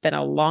gosh, it's been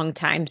a long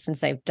time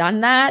since I've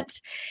done that.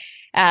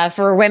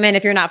 For women,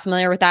 if you're not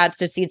familiar with that,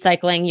 so seed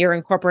cycling, you're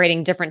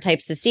incorporating different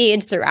types of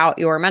seeds throughout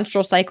your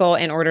menstrual cycle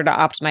in order to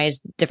optimize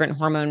different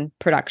hormone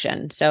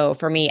production. So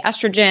for me,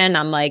 estrogen,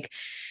 I'm like,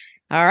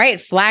 all right,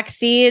 flax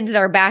seeds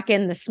are back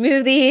in the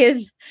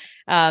smoothies.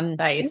 Nice.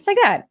 Things like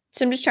that.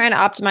 So I'm just trying to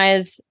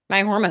optimize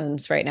my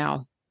hormones right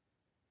now.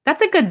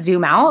 That's a good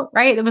zoom out,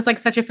 right? It was like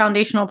such a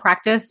foundational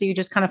practice. So you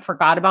just kind of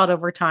forgot about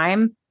over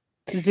time.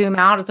 Zoom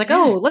out. It's like,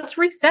 oh, let's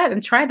reset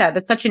and try that.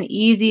 That's such an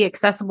easy,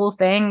 accessible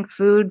thing.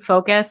 Food,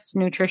 focus,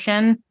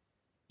 nutrition.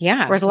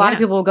 Yeah. Whereas a lot of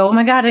people will go, oh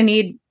my God, I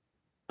need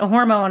a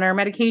hormone or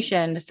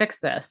medication to fix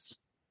this.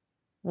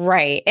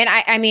 Right. And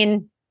I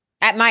mean,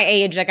 at my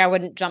age, like I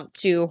wouldn't jump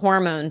to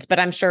hormones, but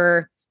I'm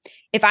sure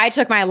if I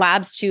took my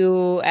labs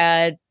to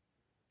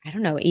I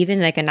don't know,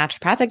 even like a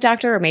naturopathic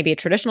doctor or maybe a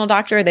traditional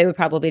doctor, they would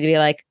probably be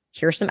like,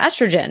 here's some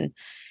estrogen.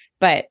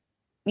 But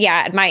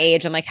yeah, at my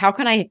age, I'm like, how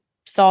can I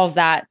solve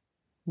that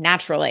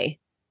naturally?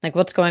 Like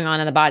what's going on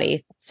in the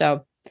body?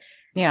 So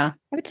yeah,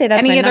 I would say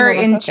that's any other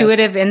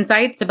intuitive focus.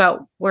 Insights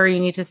about where you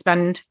need to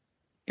spend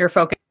your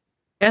focus?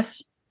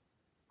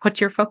 Put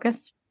your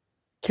focus?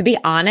 To be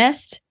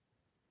honest,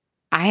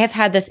 I have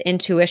had this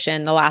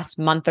intuition the last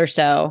month or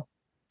so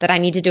that I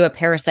need to do a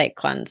parasite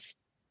cleanse.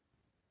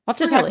 We'll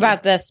have to talk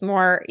about this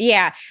more.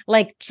 Yeah.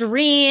 Like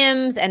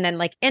dreams and then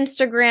like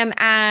Instagram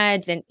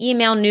ads and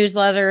email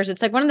newsletters.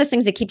 It's like one of those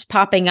things that keeps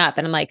popping up.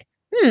 And I'm like,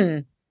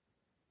 am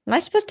I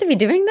supposed to be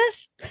doing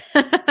this?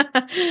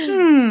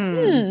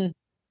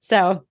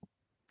 So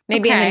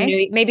maybe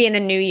in the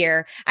new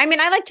year. I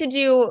mean, I like to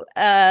do,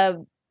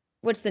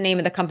 what's the name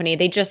of the company?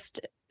 They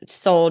just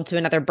sold to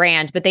another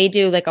brand, but they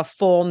do like a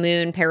full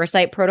moon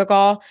parasite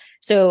protocol.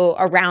 So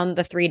around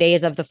the 3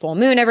 days of the full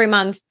moon every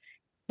month,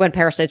 when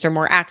parasites are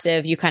more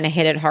active, you kind of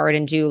hit it hard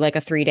and do like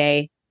a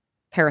 3-day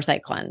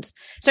parasite cleanse.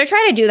 So I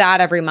try to do that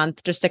every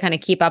month just to kind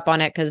of keep up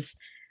on it because,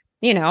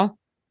 we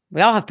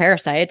all have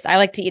parasites. I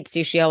like to eat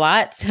sushi a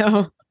lot.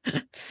 So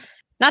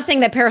not saying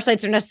that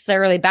parasites are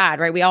necessarily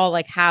bad, right? We all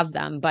like have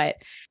them, but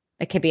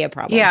it could be a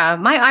problem. Yeah.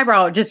 My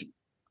eyebrow just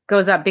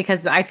goes up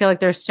because I feel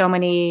like there's so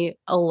many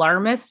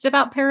alarmists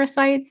about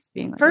parasites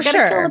being like, for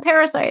sure, kill the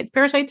parasites.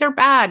 Parasites are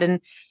bad. And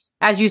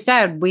as you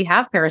said, we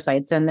have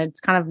parasites and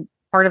it's kind of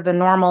part of the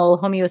normal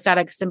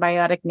homeostatic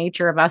symbiotic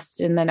nature of us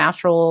in the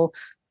natural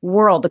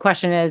world. The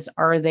question is,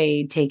 are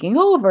they taking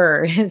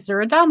over? Is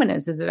there a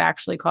dominance? Is it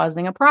actually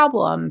causing a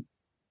problem?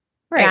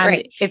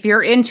 Right. If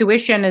your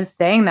intuition is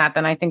saying that,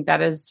 then I think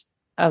that is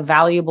a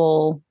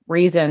valuable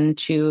reason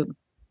to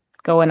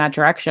go in that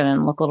direction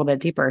and look a little bit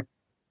deeper.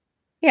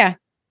 Yeah.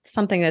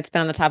 Something that's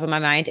been on the top of my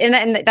mind.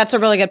 And that's a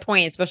really good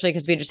point, especially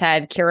because we just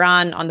had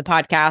Kieran on the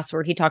podcast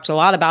where he talked a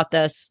lot about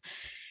this,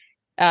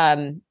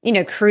 creating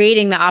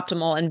the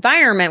optimal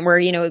environment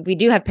where, we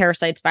do have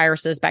parasites,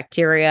 viruses,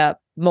 bacteria,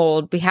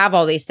 mold. We have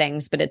all these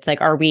things, but it's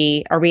like, are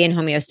we in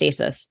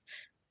homeostasis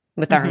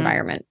with our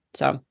environment?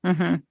 So,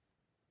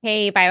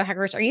 Hey,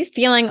 biohackers, are you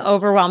feeling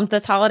overwhelmed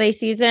this holiday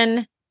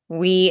season?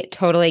 We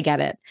totally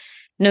get it.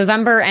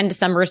 November and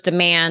December's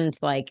demand,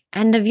 like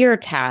end of year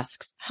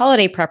tasks,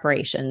 holiday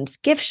preparations,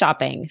 gift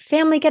shopping,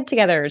 family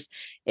get-togethers.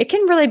 It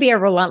can really be a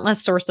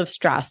relentless source of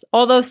stress,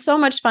 although so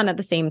much fun at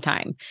the same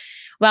time.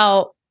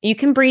 Well, you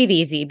can breathe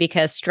easy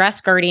because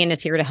Stress Guardian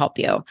is here to help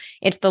you.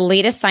 It's the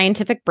latest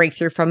scientific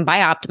breakthrough from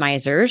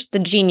Bioptimizers, the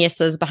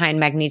geniuses behind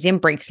Magnesium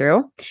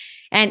Breakthrough.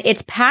 And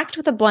it's packed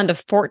with a blend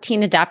of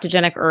 14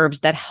 adaptogenic herbs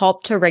that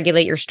help to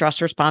regulate your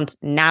stress response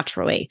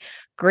naturally,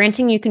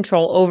 granting you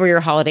control over your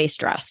holiday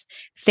stress.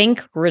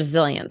 Think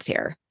resilience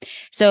here.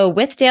 So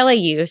with daily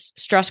use,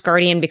 Stress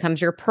Guardian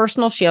becomes your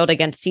personal shield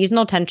against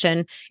seasonal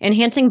tension,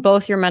 enhancing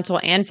both your mental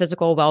and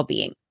physical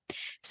well-being.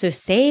 So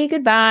say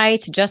goodbye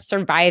to just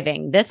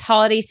surviving this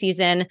holiday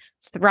season.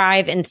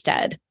 Thrive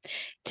instead.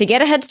 To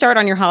get a head start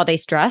on your holiday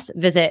stress,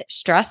 visit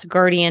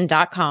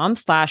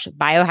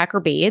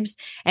stressguardian.com/biohackerbabes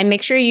and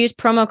make sure you use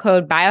promo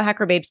code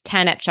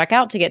biohackerbabes10 at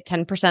checkout to get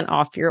 10%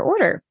 off your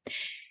order.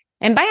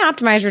 And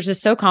Bioptimizers is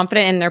so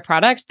confident in their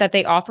products that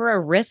they offer a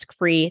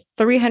risk-free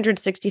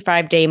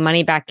 365-day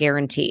money-back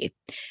guarantee.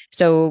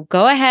 So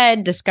go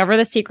ahead, discover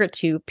the secret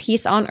to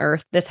peace on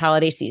earth this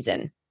holiday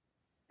season.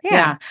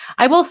 Yeah.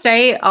 I will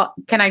say,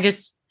 can I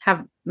just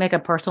make a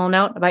personal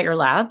note about your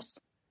labs?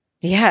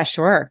 Yeah,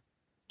 sure.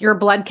 Your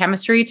blood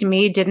chemistry to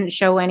me didn't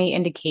show any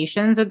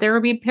indications that there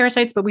would be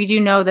parasites, but we do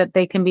know that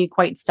they can be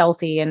quite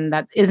stealthy, and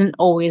that isn't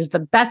always the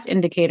best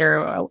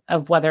indicator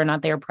of whether or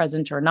not they are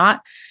present or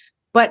not.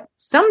 But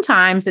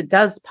sometimes it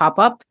does pop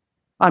up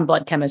on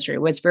blood chemistry,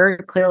 where it's very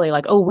clearly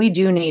like, oh, we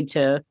do need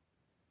to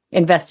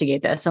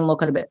investigate this and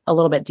look at a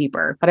little bit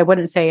deeper. But I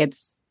wouldn't say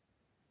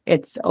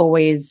it's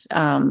always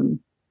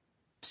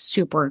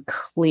super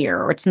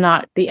clear, or it's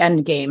not the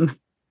end game.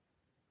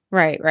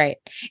 Right.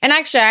 And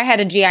actually, I had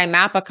a GI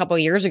map a couple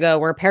years ago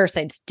where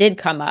parasites did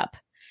come up,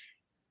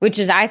 which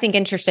is, I think,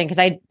 interesting because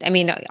I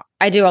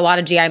do a lot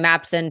of GI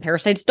maps and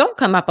parasites don't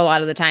come up a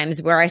lot of the times,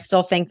 where I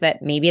still think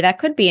that maybe that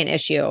could be an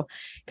issue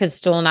because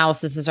stool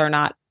analyses are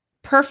not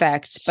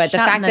perfect. But the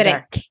fact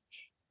that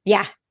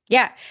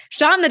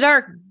shot in the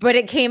dark, but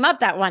it came up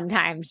that one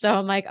time. So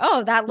I'm like,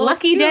 oh, that little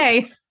lucky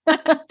day.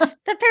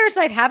 That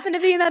parasite happened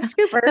to be in that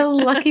scooper. The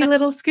lucky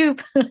little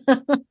scoop.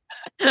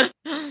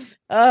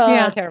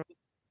 Terrible.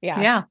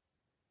 Yeah.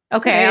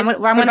 Okay. I'm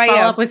going to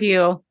follow up with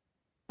you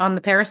on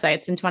the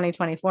parasites in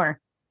 2024.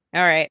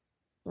 All right.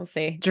 We'll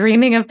see.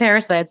 Dreaming of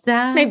parasites.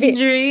 Maybe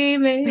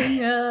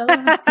dreaming of.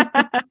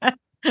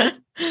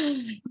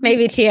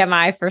 Maybe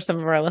TMI for some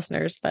of our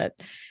listeners, but.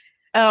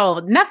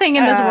 Oh, nothing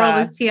in this world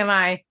is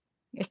TMI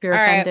if you're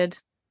offended.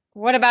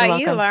 Right. What about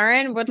you,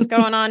 Lauren? What's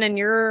going on in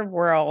your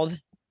world?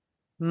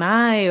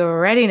 My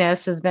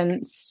readiness has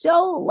been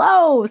so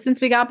low since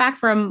we got back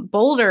from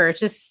Boulder. It's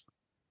just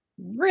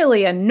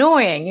really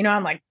annoying.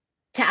 I'm like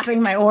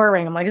tapping my Oura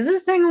ring. I'm like, is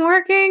this thing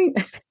working?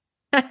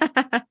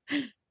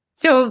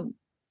 So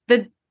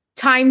the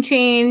time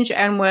change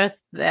and with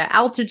the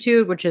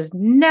altitude, which has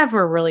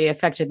never really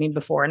affected me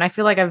before. And I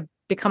feel like I've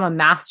become a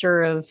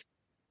master of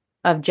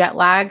jet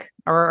lag,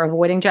 or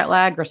avoiding jet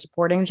lag, or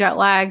supporting jet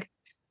lag.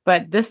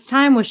 But this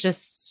time was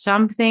just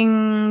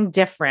something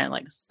different,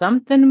 like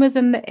something was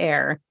in the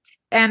air.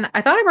 And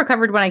I thought I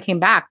recovered when I came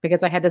back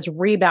because I had this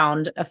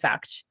rebound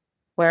effect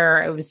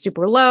where it was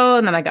super low.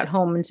 And then I got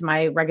home into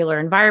my regular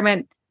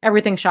environment.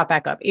 Everything shot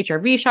back up.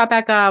 HRV shot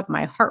back up.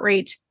 My heart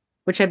rate,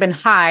 which had been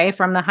high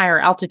from the higher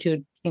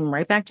altitude, came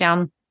right back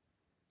down.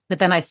 But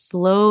then I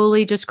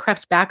slowly just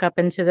crept back up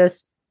into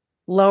this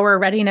lower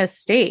readiness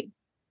state.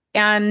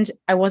 And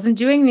I wasn't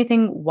doing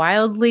anything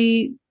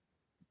wildly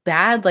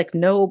bad, like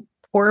no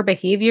poor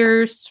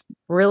behaviors.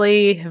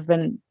 Really have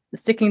been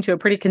sticking to a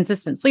pretty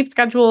consistent sleep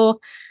schedule.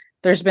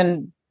 There's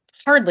been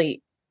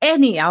hardly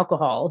any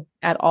alcohol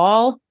at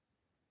all.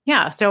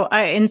 Yeah. So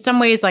in some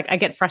ways, like I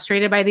get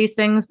frustrated by these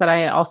things, but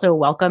I also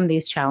welcome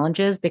these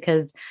challenges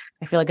because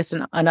I feel like it's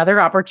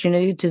another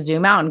opportunity to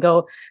zoom out and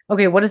go,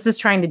 okay, what is this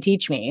trying to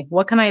teach me?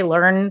 What can I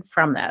learn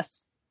from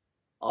this?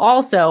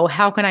 Also,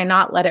 how can I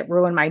not let it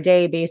ruin my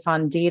day based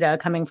on data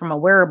coming from a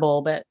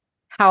wearable, but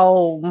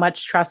how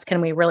much trust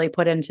can we really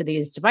put into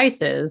these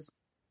devices?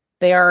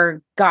 They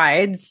are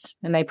guides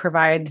and they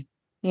provide,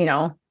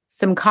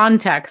 some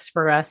context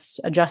for us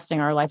adjusting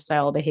our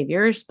lifestyle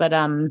behaviors. But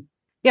I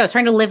was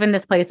trying to live in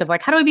this place of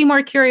like, how do I be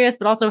more curious,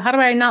 but also how do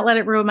I not let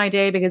it ruin my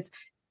day? Because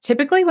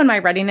typically when my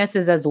readiness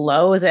is as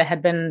low as it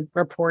had been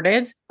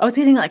reported, I was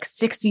getting like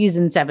 60s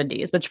and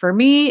 70s, which for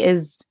me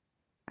is,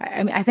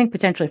 I mean, I think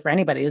potentially for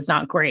anybody is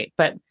not great,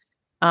 but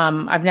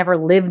I've never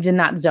lived in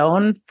that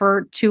zone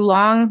for too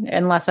long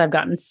unless I've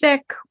gotten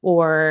sick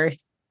or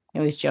I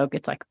always joke,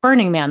 it's like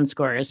Burning Man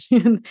scores.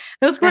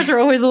 Those scores are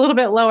always a little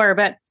bit lower,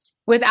 but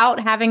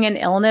without having an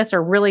illness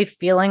or really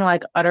feeling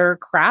like utter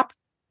crap,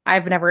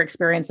 I've never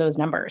experienced those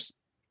numbers.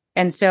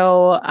 And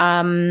so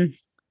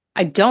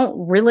I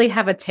don't really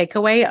have a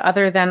takeaway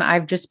other than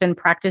I've just been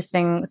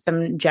practicing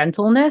some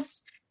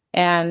gentleness.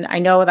 And I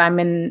know that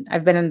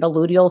I've been in the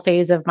luteal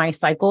phase of my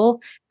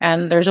cycle,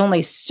 and there's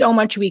only so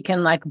much we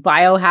can like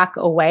biohack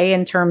away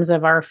in terms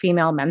of our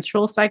female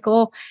menstrual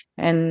cycle.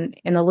 And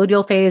in the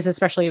luteal phase,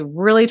 especially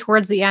really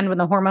towards the end when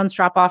the hormones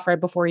drop off right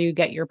before you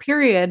get your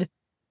period,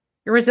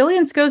 your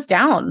resilience goes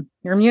down.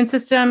 Your immune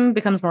system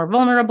becomes more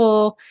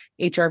vulnerable.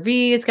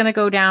 HRV is going to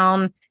go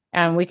down,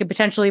 and we could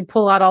potentially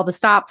pull out all the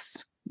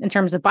stops in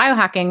terms of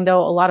biohacking, though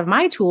a lot of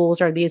my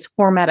tools are these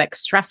hormetic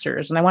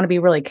stressors. And I want to be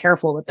really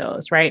careful with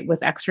those, right?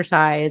 With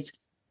exercise,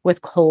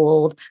 with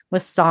cold,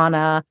 with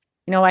sauna.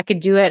 I could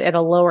do it at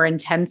a lower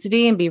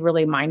intensity and be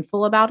really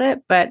mindful about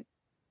it. But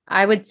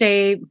I would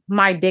say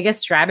my biggest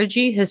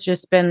strategy has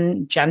just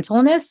been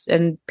gentleness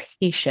and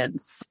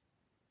patience,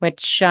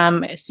 which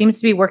seems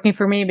to be working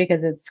for me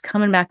because it's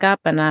coming back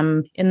up and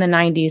I'm in the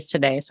 90s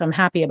today. So I'm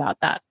happy about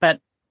that. But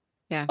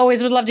yeah,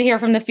 always would love to hear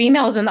from the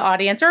females in the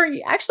audience or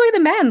actually the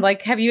men.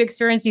 Like, have you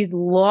experienced these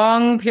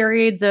long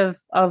periods of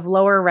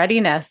lower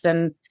readiness?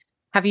 And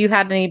have you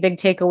had any big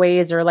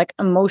takeaways or like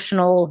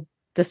emotional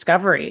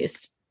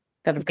discoveries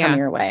that have come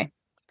your way?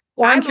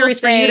 Or I'm curious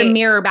for you to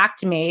mirror back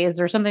to me. Is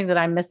there something that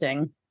I'm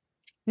missing?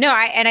 No,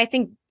 I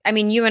think,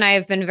 you and I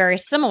have been very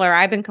similar.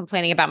 I've been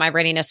complaining about my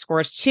readiness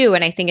scores too.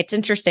 And I think it's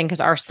interesting because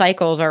our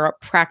cycles are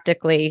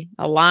practically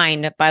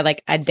aligned by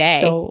like a day.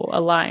 So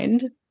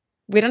aligned.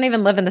 We don't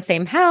even live in the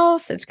same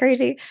house. It's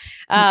crazy.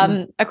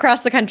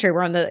 Across the country,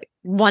 we're on the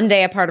one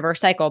day apart of our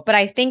cycle. But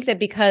I think that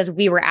because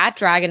we were at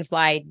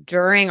Dragonfly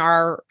during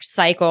our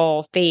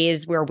cycle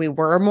phase where we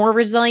were more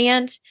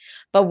resilient,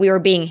 but we were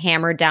being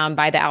hammered down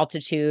by the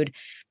altitude.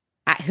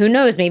 Who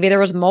knows? Maybe there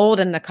was mold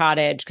in the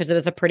cottage because it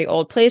was a pretty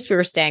old place we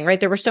were staying, right?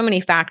 There were so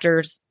many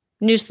factors,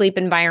 new sleep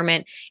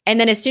environment. And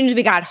then as soon as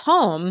we got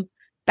home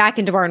back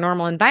into our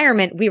normal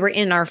environment, we were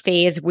in our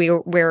phase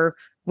where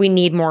we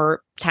need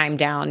more time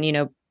down,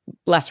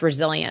 less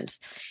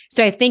resilience.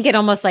 So I think it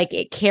almost like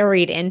it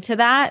carried into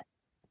that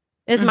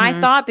is my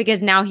thought,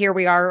 because now here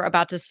we are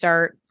about to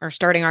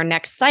starting our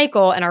next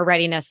cycle and our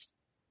readiness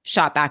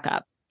shot back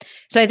up.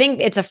 So I think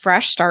it's a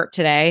fresh start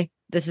today.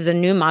 This is a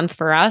new month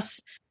for us.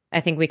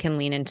 I think we can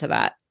lean into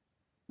that.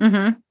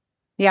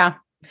 Yeah.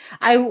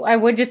 I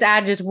would just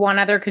add just one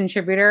other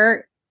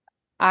contributor.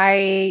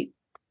 I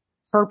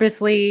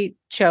purposely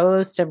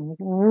chose to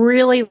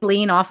really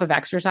lean off of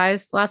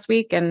exercise last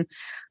week. And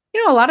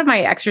a lot of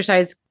my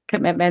exercise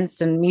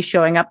commitments and me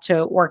showing up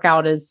to work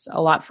out is a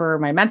lot for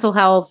my mental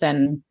health,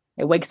 and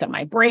it wakes up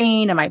my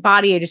brain and my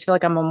body. I just feel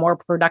like I'm a more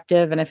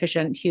productive and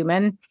efficient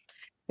human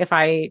if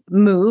I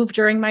move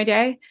during my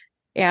day.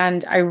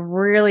 And I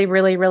really,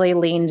 really, really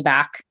leaned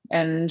back,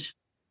 and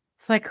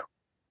it's like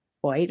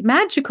quite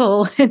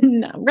magical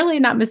and really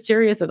not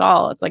mysterious at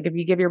all. It's like if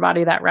you give your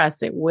body that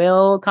rest, it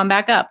will come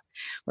back up.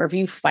 Or if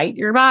you fight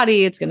your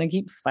body, it's going to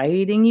keep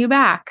fighting you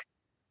back.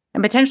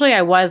 And potentially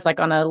I was like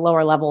on a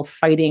lower level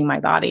fighting my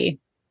body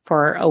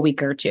for a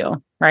week or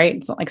two,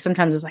 right? So like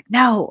sometimes it's like,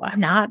 no, I'm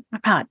not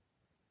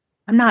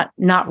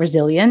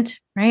resilient,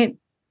 right?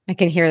 I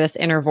can hear this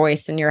inner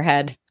voice in your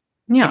head.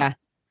 Yeah.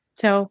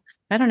 So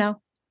I don't know.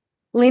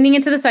 Leaning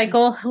into the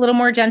cycle, a little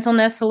more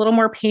gentleness, a little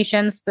more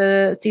patience.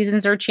 The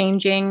seasons are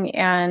changing,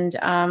 and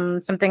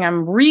something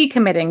I'm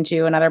recommitting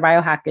to, another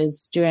biohack,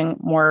 is doing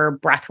more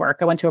breath work.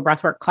 I went to a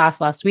breath work class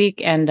last week,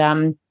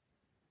 and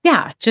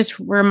just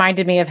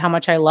reminded me of how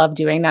much I love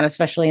doing that,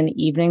 especially in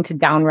the evening, to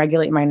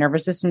downregulate my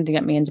nervous system to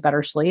get me into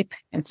better sleep.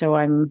 And so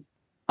I'm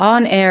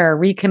on air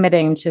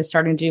recommitting to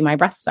starting to do my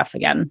breath stuff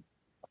again.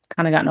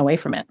 Kind of gotten away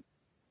from it.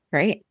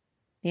 Great.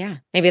 Yeah.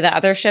 Maybe the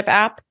Othership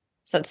app.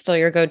 Is that still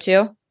your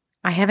go-to?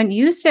 I haven't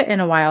used it in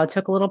a while. I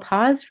took a little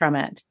pause from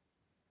it.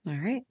 All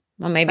right.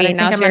 Well, maybe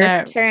now's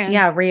your turn.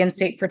 Yeah,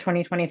 reinstate for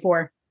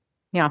 2024.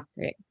 Yeah.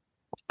 Great.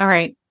 All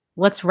right.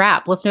 Let's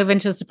wrap. Let's move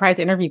into surprise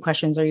interview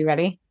questions. Are you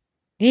ready?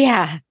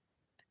 Yeah.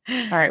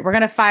 All right. We're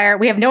going to fire.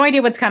 We have no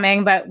idea what's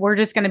coming, but we're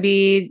just going to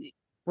be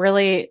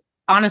really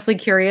honestly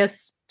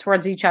curious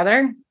towards each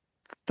other.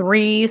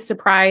 3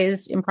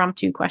 surprise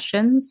impromptu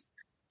questions.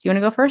 Do you want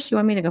to go first? Do you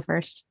want me to go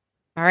first?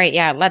 All right.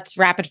 Yeah. Let's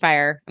rapid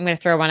fire. I'm going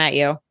to throw one at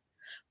you.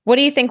 What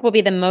do you think will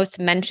be the most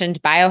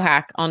mentioned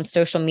biohack on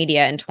social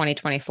media in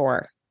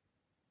 2024?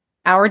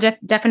 Our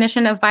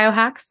definition of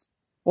biohacks,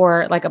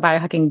 or like a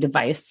biohacking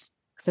device?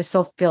 Because I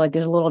still feel like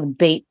there's a little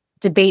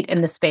debate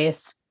in the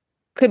space.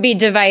 Could be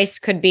device,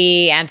 could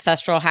be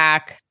ancestral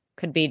hack,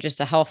 could be just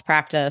a health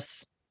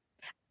practice.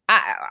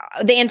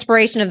 The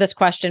inspiration of this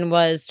question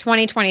was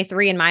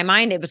 2023. In my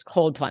mind, it was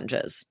cold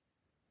plunges.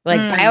 Like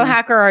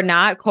biohacker or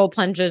not, cold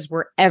plunges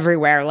were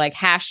everywhere. Like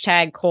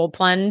hashtag cold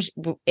plunge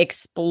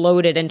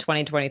exploded in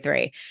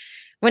 2023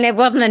 when it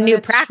wasn't a new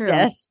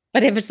practice,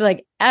 but it was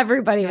like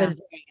everybody was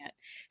doing it.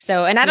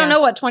 So, and I don't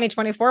know what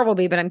 2024 will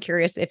be, but I'm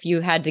curious if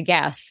you had to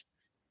guess.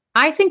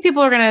 I think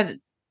people are going to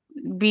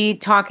be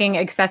talking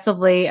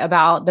excessively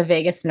about the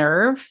vagus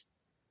nerve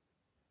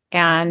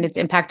and its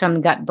impact on the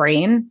gut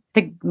brain. I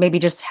think maybe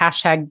just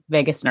hashtag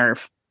vagus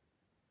nerve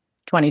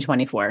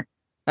 2024.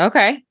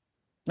 Okay.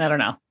 I don't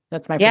know.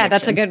 That's my prediction.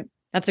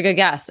 That's a good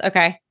guess.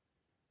 Okay.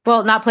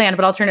 Well, not planned,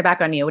 but I'll turn it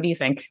back on you. What do you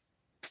think?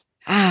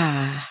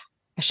 I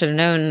should have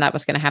known that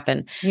was going to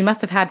happen. You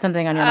must have had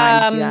something on your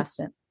mind if you asked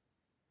it.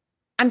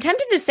 I'm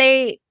tempted to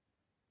say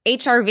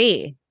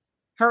HRV,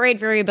 heart rate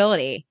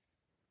variability.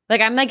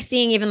 Like I'm like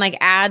seeing even like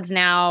ads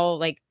now,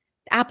 like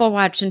Apple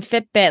Watch and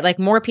Fitbit, like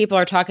more people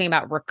are talking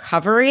about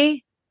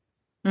recovery.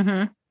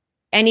 Mm-hmm.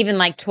 And even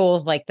like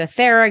tools like the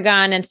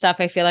Theragun and stuff,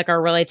 I feel like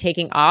are really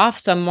taking off.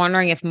 So I'm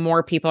wondering if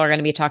more people are going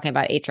to be talking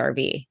about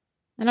HRV.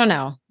 I don't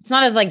know. It's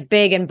not as like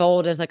big and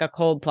bold as like a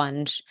cold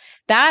plunge.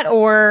 That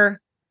or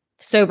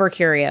sober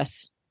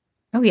curious.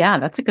 Oh yeah,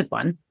 that's a good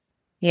one.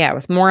 Yeah,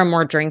 with more and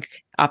more drink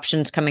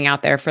options coming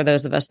out there for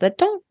those of us that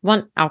don't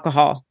want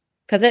alcohol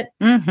because it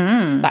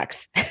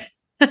sucks.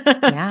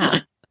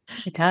 Yeah,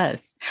 it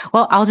does.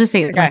 Well, I'll just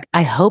say, like,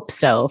 I hope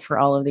so for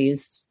all of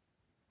these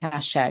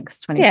hashtags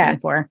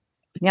 2024.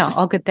 Yeah,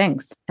 all good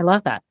things. I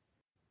love that.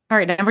 All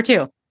right, number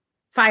 2,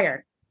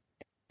 fire.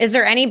 Is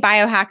there any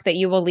biohack that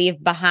you will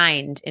leave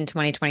behind in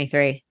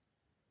 2023?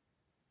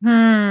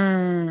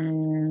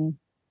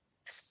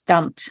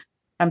 Stumped.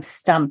 I'm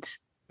stumped.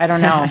 I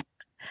don't know.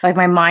 Like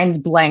my mind's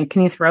blank.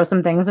 Can you throw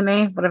some things at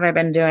me? What have I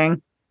been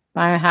doing?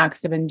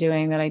 Biohacks I've been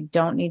doing that I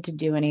don't need to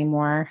do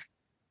anymore.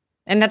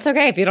 And that's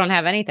okay if you don't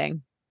have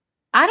anything.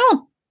 I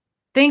don't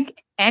think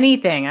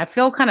anything. I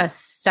feel kind of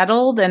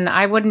settled and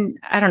I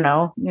don't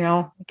know,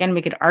 again,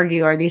 we could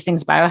argue, are these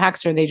things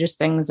biohacks or are they just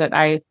things that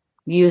I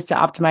use to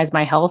optimize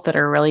my health that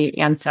are really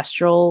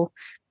ancestral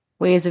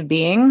ways of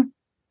being?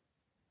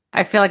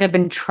 I feel like I've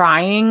been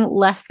trying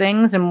less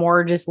things and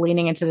more just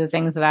leaning into the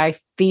things that I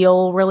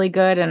feel really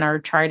good and are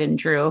tried and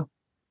true.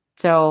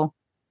 So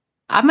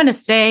I'm going to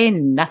say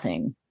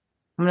nothing.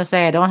 I'm going to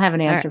say I don't have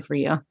an answer for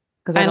you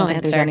because I don't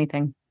think there's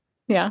anything.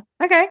 Yeah.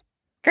 Okay.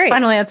 Great.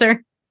 Final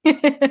answer.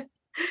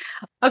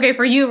 Okay.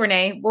 For you,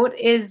 Renee, what do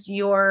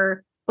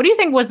you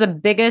think was the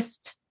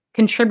biggest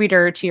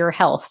contributor to your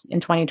health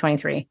in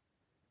 2023?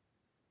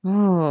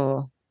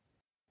 Oh,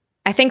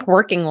 I think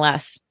working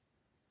less.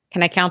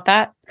 Can I count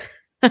that?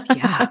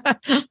 Yeah.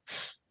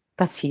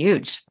 That's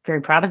huge.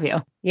 Very proud of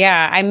you.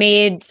 Yeah. I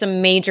made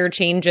some major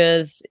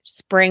changes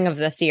spring of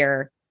this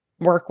year,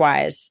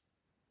 work-wise.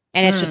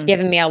 And it's just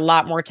given me a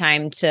lot more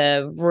time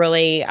to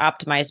really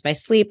optimize my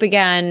sleep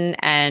again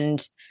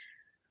and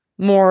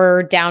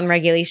more down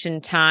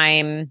regulation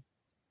time,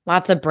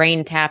 lots of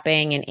brain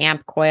tapping and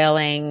amp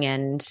coiling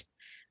and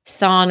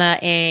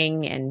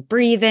saunaing and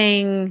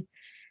breathing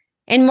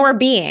and more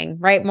being,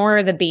 right? More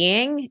of the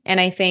being. And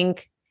I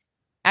think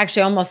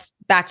actually almost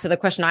back to the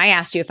question I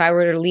asked you, if I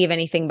were to leave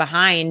anything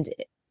behind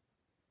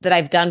that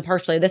I've done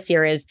partially this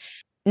year is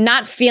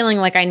not feeling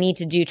like I need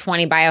to do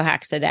 20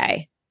 biohacks a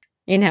day.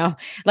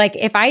 Like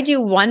if I do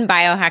one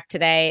biohack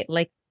today,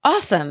 like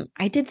awesome,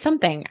 I did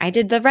something. I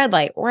did the red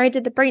light or I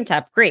did the brain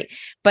tap. Great.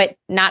 But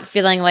not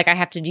feeling like I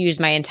have to use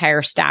my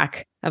entire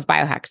stack of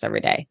biohacks every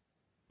day.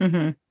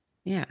 Mm-hmm.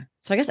 Yeah.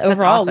 So I guess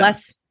overall,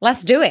 awesome.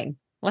 less doing.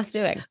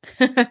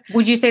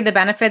 Would you say the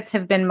benefits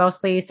have been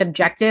mostly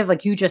subjective?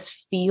 Like you just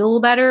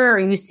feel better? Are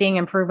you seeing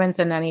improvements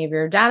in any of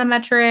your data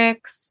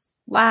metrics,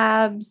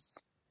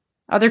 labs,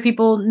 other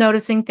people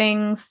noticing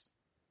things?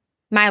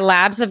 My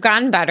labs have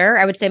gotten better.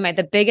 I would say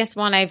the biggest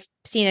one I've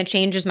seen a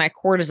change is my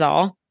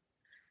cortisol.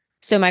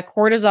 So my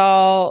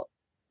cortisol,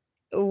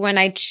 when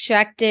I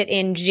checked it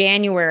in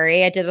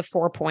January, I did the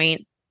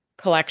 4-point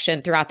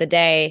collection throughout the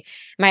day.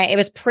 It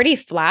was pretty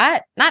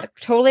flat, not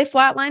totally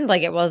flatlined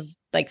like it was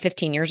like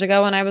 15 years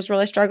ago when I was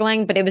really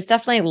struggling, but it was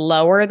definitely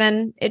lower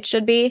than it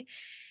should be.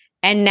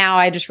 And now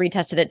I just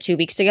retested it 2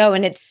 weeks ago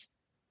and it's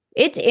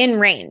in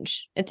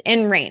range. It's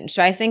in range.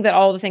 So I think that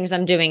all the things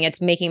I'm doing,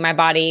 it's making my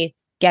body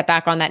get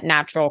back on that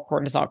natural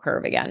cortisol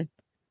curve again.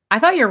 I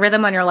thought your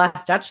rhythm on your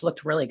last Dutch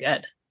looked really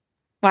good.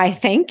 Why,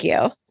 thank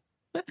you.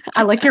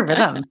 I like your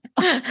rhythm.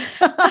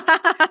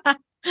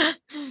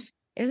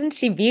 Isn't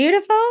she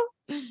beautiful?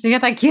 You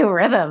got that cute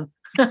rhythm.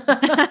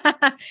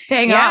 It's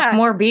paying off.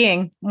 More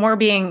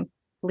being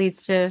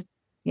leads to,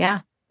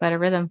 better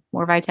rhythm,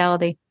 more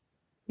vitality.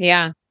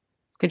 Yeah.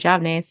 Good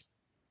job, Naze.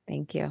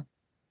 Thank you.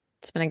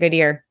 It's been a good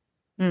year.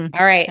 All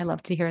right. I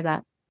love to hear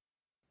that.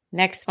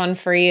 Next one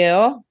for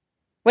you.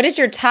 What is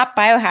your top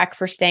biohack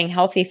for staying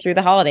healthy through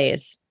the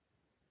holidays?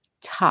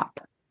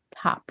 Top.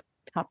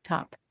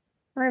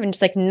 Or even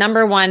just like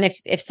number one,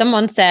 if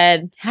someone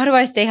said, how do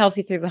I stay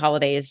healthy through the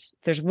holidays?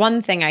 There's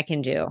one thing I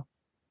can do.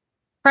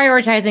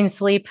 Prioritizing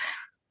sleep.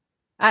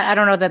 I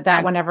don't know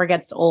that one ever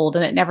gets old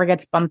and it never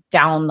gets bumped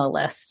down the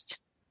list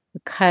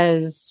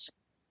because,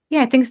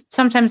 I think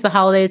sometimes the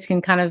holidays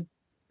can kind of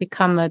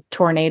become a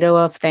tornado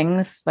of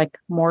things, like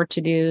more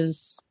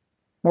to-dos,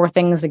 more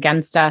things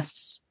against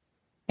us.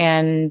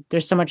 And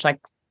there's so much like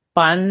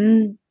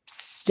fun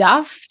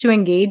stuff to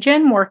engage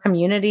in, more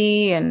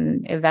community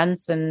and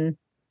events and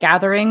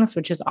gatherings,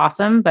 which is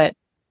awesome. But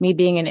me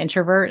being an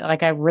introvert,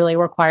 like I really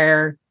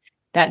require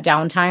that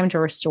downtime to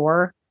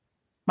restore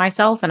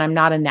myself, and I'm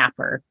not a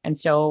napper. And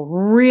so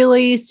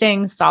really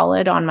staying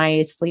solid on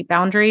my sleep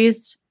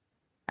boundaries,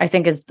 I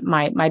think is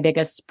my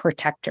biggest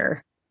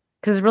protector,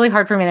 because it's really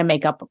hard for me to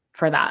make up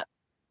for that.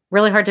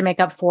 Really hard to make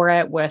up for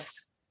it with,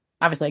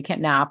 obviously I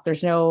can't nap.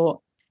 There's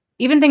no,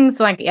 even things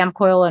like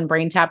AmpCoil and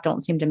Brain Tap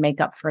don't seem to make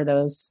up for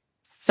those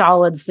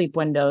solid sleep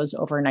windows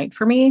overnight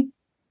for me.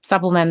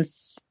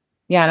 Supplements,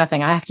 yeah,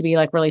 nothing. I have to be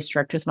like really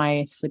strict with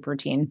my sleep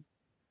routine.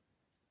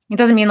 It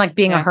doesn't mean like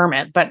being a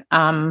hermit, but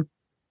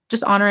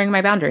just honoring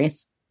my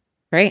boundaries.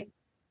 Great.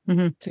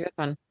 Mm-hmm. It's a good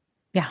one.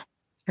 Yeah.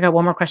 I got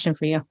one more question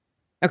for you.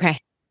 Okay.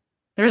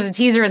 There was a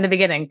teaser in the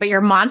beginning, but your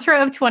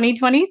mantra of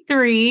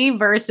 2023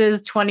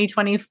 versus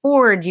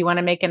 2024, do you want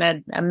to make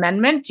an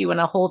amendment? Do you want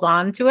to hold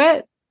on to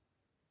it?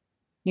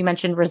 You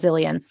mentioned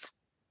resilience.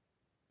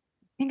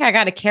 I think I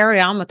got to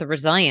carry on with the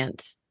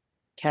resilience.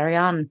 Carry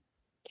on.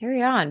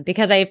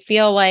 Because I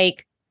feel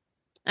like,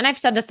 and I've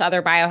said this to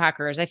other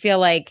biohackers, I feel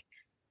like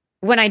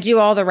when I do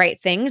all the right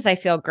things, I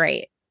feel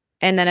great.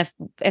 And then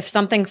if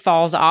something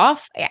falls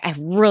off, I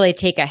really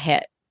take a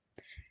hit.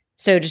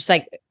 So just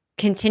like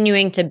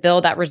continuing to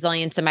build that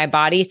resilience in my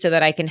body so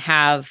that I can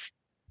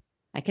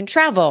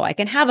travel, I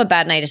can have a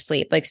bad night of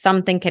sleep, like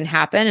something can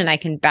happen and I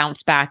can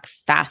bounce back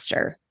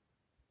faster.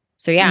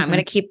 So yeah, I'm going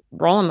to keep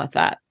rolling with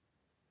that.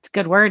 It's a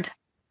good word.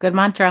 Good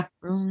mantra.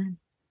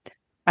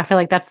 I feel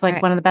like that's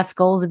like one of the best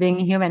goals of being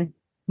a human.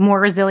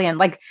 More resilient.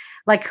 Like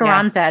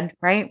Karan said,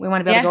 right? We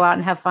want to be able to go out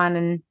and have fun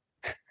and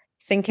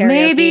sing karaoke.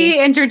 Maybe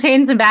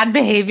entertain some bad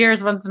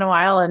behaviors once in a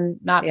while and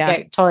not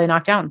get totally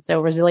knocked down.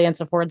 So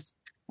resilience affords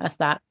us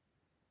that.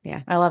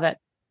 Yeah. I love it.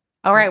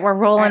 All right. We're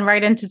rolling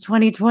right into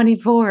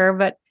 2024,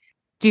 but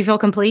do you feel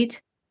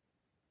complete?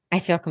 I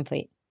feel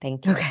complete.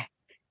 Thank you.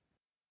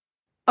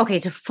 Okay.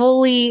 To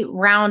fully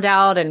round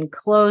out and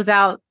close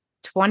out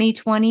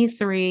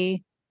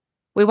 2023,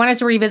 we wanted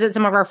to revisit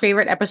some of our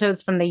favorite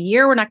episodes from the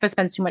year. We're not going to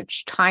spend too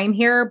much time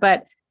here,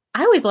 but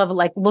I always love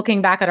like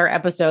looking back at our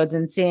episodes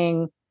and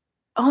seeing,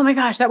 oh my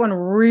gosh, that one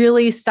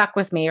really stuck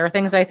with me, or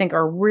things I think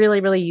are really,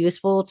 really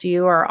useful to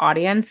you, our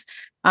audience.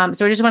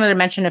 So I just wanted to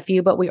mention a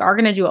few, but we are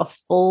going to do a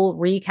full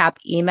recap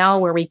email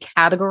where we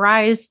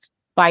categorize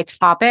by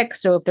topic.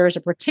 So if there's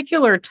a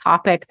particular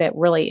topic that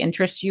really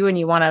interests you and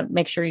you want to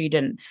make sure you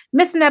didn't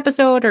miss an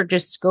episode or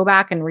just go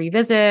back and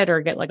revisit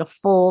or get like a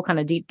full kind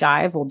of deep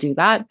dive, we'll do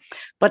that.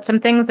 But some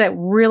things that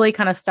really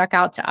kind of stuck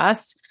out to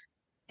us.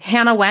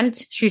 Hannah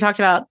she talked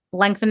about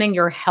lengthening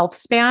your health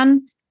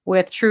span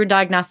with true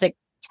diagnostic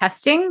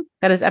testing.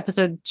 That is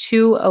episode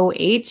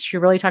 208. She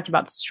really talked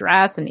about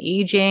stress and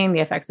aging, the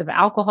effects of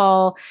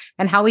alcohol,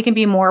 and how we can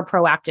be more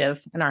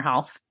proactive in our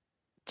health.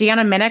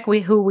 Deanna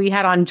Minnick, who we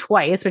had on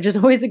twice, which is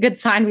always a good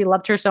sign. We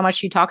loved her so much.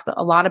 She talks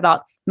a lot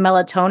about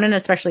melatonin,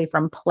 especially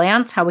from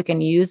plants, how we can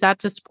use that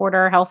to support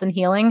our health and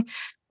healing.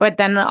 But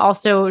then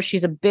also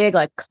she's a big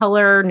like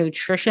color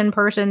nutrition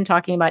person,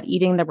 talking about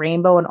eating the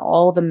rainbow and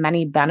all the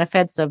many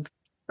benefits of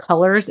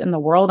colors in the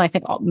world. I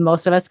think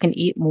most of us can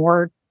eat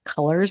more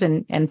colors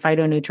and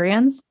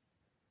phytonutrients.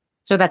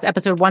 So that's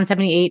episode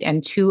 178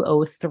 and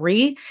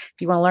 203. If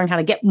you want to learn how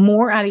to get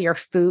more out of your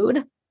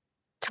food.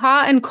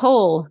 Ta and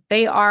Cole,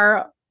 they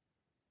are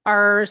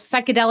our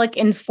psychedelic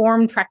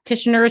informed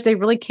practitioners. They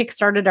really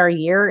kickstarted our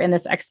year in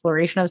this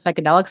exploration of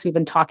psychedelics. We've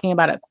been talking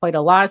about it quite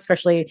a lot,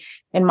 especially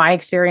in my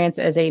experience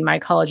as a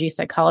mycology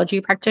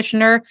psychology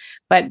practitioner.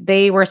 But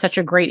they were such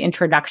a great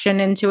introduction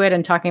into it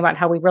and talking about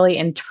how we really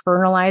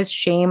internalize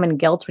shame and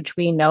guilt, which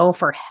we know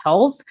for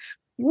health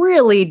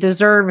really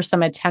deserve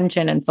some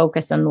attention and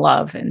focus and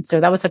love. And so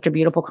that was such a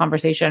beautiful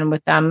conversation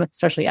with them,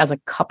 especially as a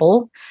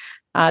couple.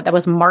 That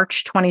was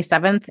March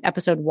 27th,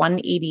 episode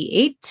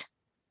 188.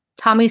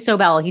 Tommy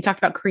Sobel, he talked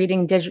about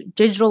creating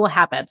digital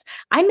habits.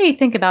 I may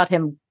think about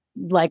him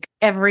like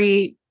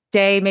every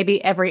day,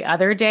 maybe every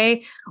other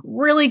day,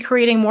 really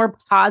creating more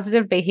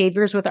positive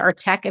behaviors with our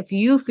tech. If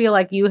you feel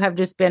like you have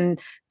just been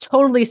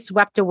totally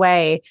swept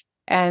away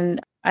and,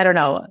 I don't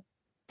know,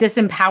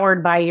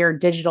 disempowered by your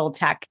digital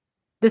tech,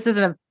 this is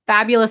a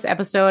fabulous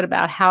episode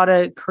about how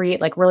to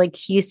create like really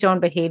keystone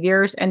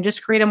behaviors and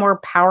just create a more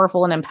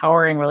powerful and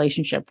empowering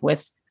relationship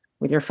with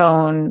your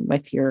phone,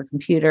 with your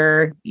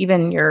computer,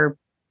 even your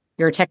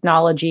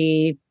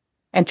technology,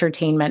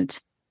 entertainment.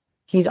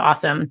 He's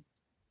awesome.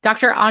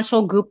 Dr.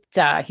 Anshul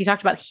Gupta, he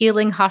talked about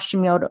healing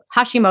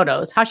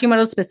Hashimoto's.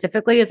 Hashimoto's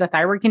specifically is a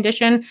thyroid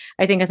condition.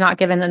 I think is not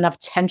given enough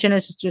attention.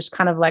 It's just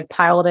kind of like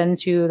piled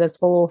into this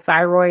whole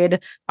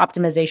thyroid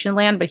optimization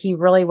land, but he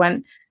really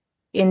went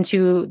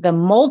into the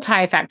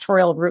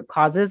multifactorial root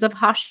causes of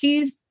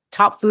Hashis,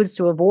 top foods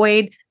to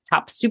avoid,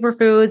 top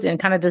superfoods, and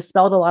kind of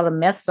dispelled a lot of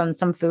myths on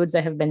some foods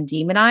that have been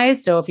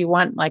demonized. So if you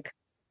want, like,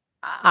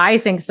 I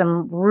think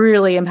some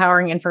really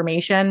empowering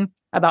information,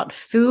 about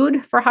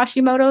food for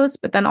Hashimoto's,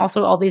 but then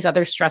also all these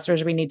other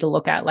stressors we need to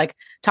look at, like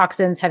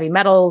toxins, heavy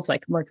metals,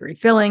 like mercury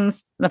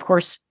fillings, and of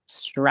course,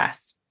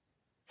 stress.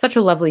 Such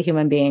a lovely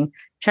human being.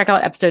 Check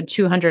out episode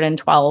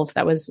 212.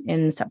 That was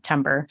in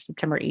September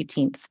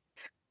 18th.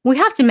 We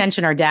have to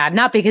mention our dad,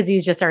 not because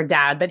he's just our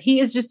dad, but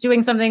he is just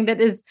doing something that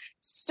is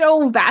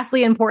so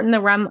vastly important in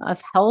the realm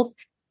of health.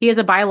 He is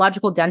a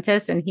biological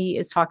dentist, and he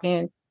is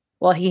talking,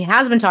 well, he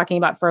has been talking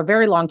about for a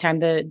very long time,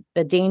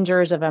 the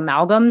dangers of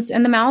amalgams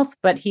in the mouth,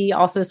 but he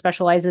also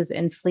specializes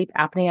in sleep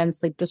apnea and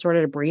sleep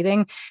disordered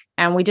breathing.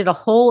 And we did a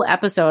whole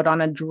episode on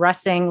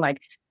addressing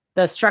like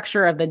the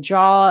structure of the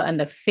jaw and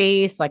the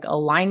face, like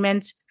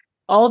alignment.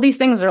 All these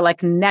things are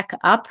like neck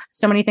up.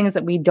 So many things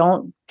that we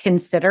don't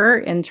consider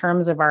in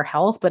terms of our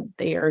health, but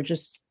they are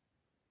just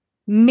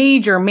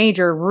major,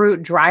 major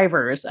root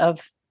drivers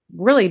of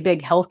really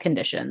big health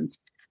conditions.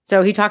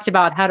 So he talked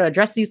about how to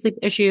address these sleep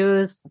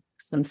issues,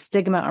 some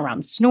stigma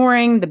around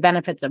snoring, the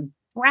benefits of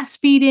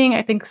breastfeeding.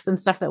 I think some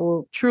stuff that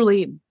will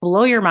truly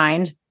blow your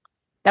mind.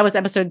 That was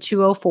episode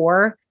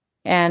 204,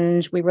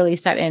 and we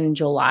released that in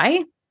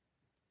July.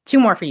 Two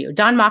more for you.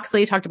 Don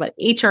Moxley talked about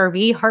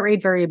HRV, heart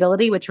rate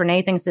variability, which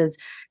Renee thinks is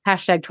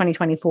hashtag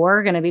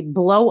 2024 going to be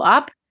blow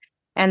up.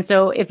 And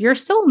so if you're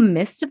still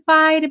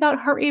mystified about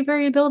heart rate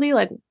variability,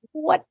 like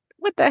what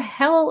the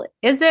hell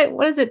is it?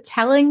 What is it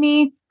telling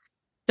me?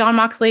 Don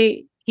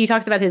Moxley, he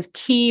talks about his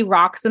key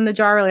rocks in the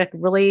jar, like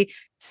really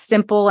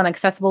simple and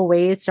accessible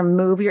ways to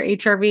move your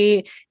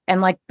HRV and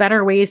like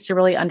better ways to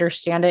really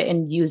understand it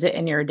and use it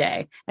in your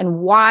day, and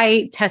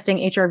why testing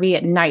HRV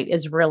at night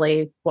is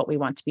really what we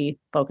want to be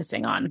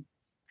focusing on.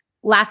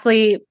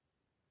 Lastly,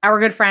 our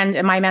good friend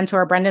and my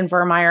mentor, Brendan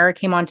Vermeyer,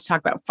 came on to talk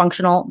about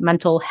functional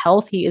mental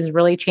health. He is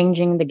really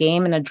changing the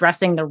game and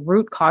addressing the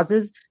root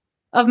causes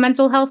of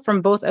mental health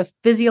from both a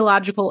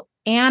physiological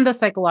and a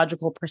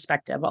psychological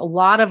perspective. A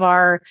lot of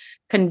our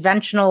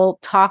conventional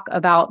talk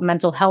about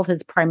mental health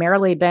has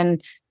primarily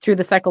been through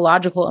the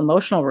psychological,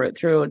 emotional route,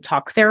 through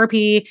talk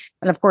therapy,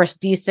 and of course,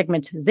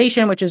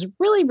 destigmatization, which is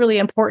really, really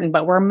important.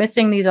 But we're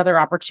missing these other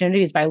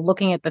opportunities by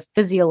looking at the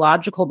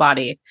physiological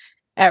body,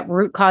 at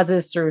root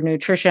causes through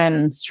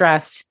nutrition,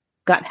 stress,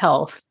 gut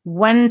health,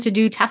 when to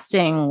do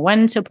testing,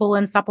 when to pull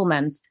in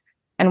supplements,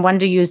 and when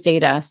to use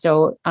data.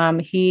 So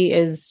he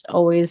is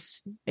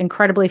always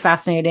incredibly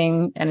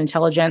fascinating and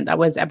intelligent. That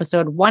was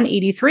episode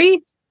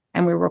 183,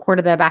 and we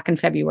recorded that back in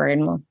February,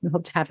 and we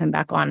hope to have him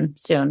back on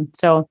soon.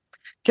 So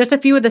just a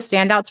few of the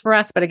standouts for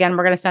us. But again,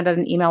 we're going to send out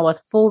an email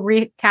with full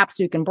recap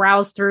so you can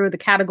browse through the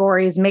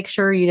categories, make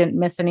sure you didn't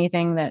miss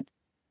anything that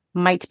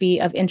might be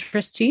of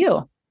interest to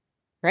you.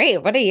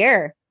 Great. What a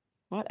year.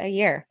 What a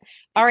year.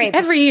 All right.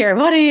 Every year.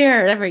 What a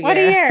year. Every year. What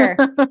a year.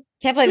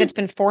 Can't believe it's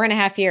been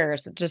 4.5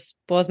 years. It just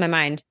blows my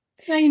mind.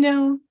 I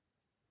know.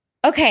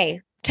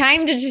 Okay.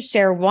 Time to just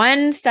share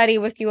one study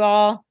with you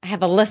all. I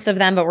have a list of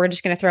them, but we're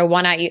just going to throw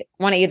one at you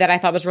that I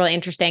thought was really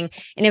interesting.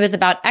 And it was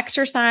about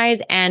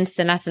exercise and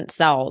senescent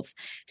cells.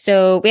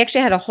 So we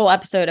actually had a whole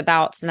episode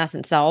about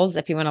senescent cells,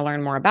 if you want to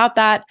learn more about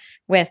that,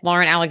 with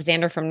Lauren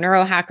Alexander from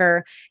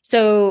Neurohacker.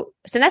 So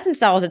senescent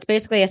cells, it's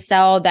basically a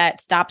cell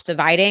that stops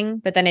dividing,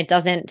 but then it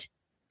doesn't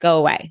go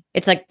away.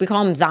 It's like, we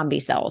call them zombie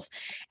cells.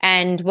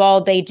 And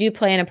while they do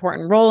play an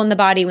important role in the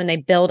body, when they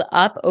build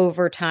up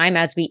over time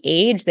as we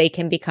age, they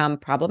can become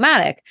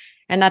problematic.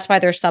 And that's why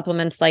there's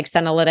supplements like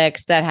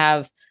senolytics that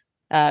have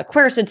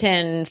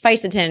quercetin,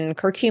 fisetin,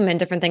 curcumin,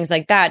 different things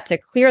like that to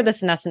clear the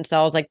senescent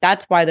cells. Like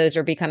that's why those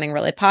are becoming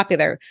really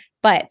popular.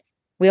 But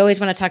we always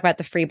want to talk about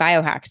the free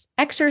biohacks.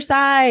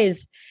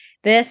 Exercise.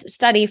 This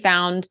study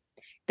found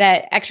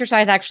that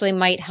exercise actually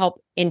might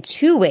help in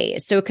two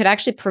ways. So it could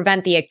actually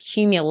prevent the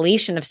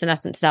accumulation of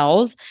senescent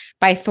cells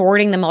by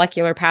thwarting the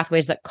molecular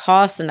pathways that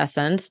cause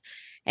senescence.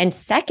 And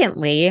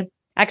secondly,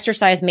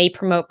 exercise may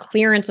promote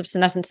clearance of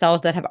senescent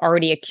cells that have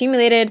already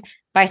accumulated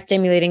by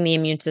stimulating the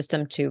immune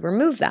system to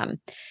remove them.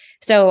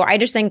 So I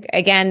just think,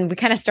 again, we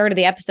kind of started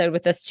the episode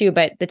with this too,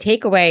 but the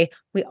takeaway,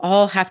 we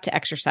all have to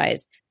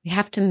exercise. We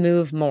have to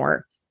move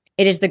more.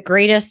 It is the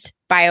greatest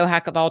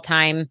biohack of all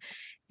time.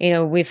 You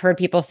know, we've heard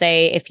people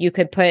say if you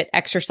could put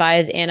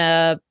exercise in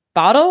a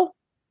bottle,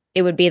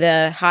 it would be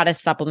the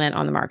hottest supplement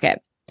on the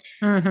market.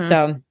 Mm-hmm.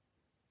 So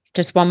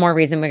just one more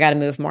reason we got to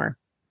move more.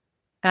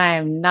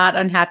 I'm not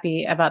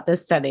unhappy about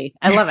this study.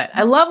 I love it.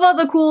 I love all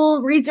the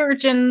cool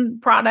research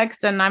and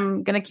products, and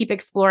I'm going to keep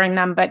exploring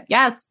them. But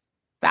yes,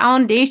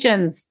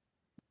 foundations,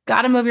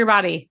 got to move your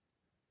body.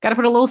 Got to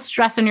put a little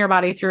stress in your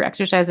body through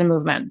exercise and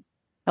movement.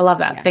 I love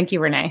that. Yeah. Thank you,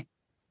 Renee.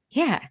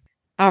 Yeah.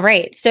 All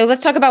right. So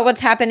let's talk about what's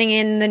happening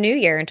in the new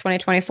year in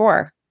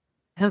 2024.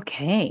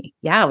 Okay.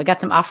 Yeah, we got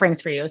some offerings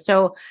for you.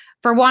 So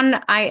for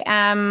one, I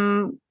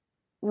am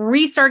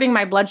restarting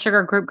my blood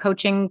sugar group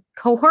coaching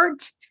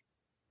cohort.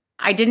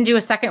 I didn't do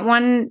a second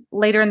one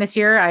later in this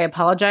year. I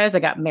apologize. I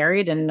got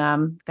married and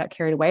got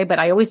carried away, but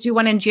I always do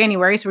one in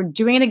January. So we're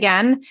doing it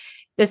again.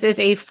 This is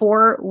a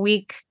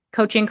 4-week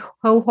coaching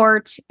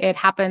cohort. It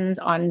happens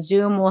on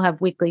Zoom. We'll have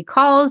weekly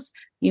calls.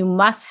 You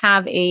must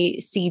have a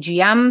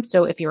CGM.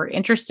 So if you're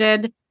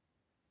interested,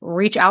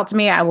 reach out to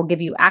me. I will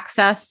give you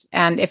access.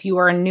 And if you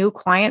are a new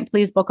client,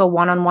 please book a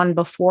one-on-one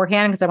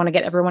beforehand because I want to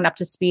get everyone up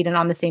to speed and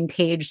on the same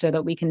page so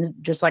that we can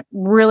just like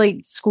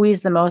really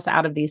squeeze the most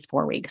out of these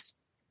 4 weeks.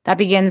 That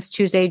begins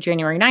Tuesday,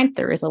 January 9th.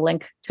 There is a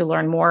link to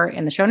learn more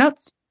in the show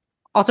notes.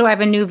 Also, I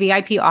have a new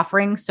VIP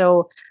offering.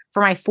 So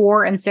for my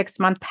 4 and 6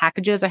 month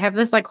packages, I have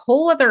this like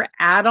whole other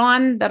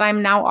add-on that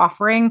I'm now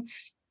offering.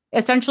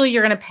 Essentially,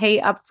 you're going to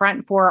pay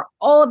upfront for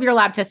all of your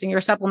lab testing,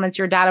 your supplements,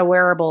 your data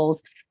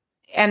wearables.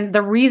 And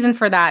the reason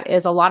for that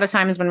is a lot of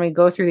times when we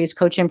go through these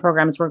coaching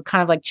programs, we're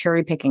kind of like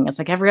cherry picking. It's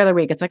like every other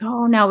week, it's like,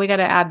 oh, now we got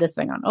to add this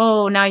thing on.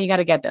 Oh, now you got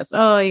to get this.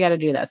 Oh, you got to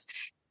do this.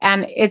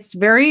 And it's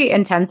very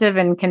intensive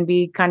and can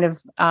be kind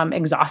of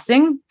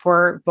exhausting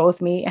for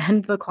both me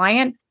and the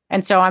client.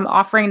 And so I'm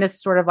offering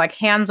this sort of like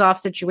hands-off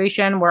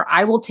situation where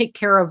I will take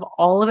care of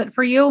all of it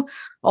for you.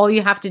 All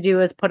you have to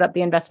do is put up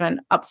the investment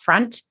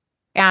upfront.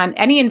 And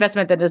any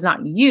investment that is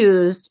not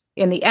used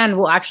in the end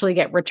will actually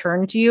get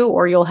returned to you,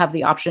 or you'll have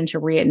the option to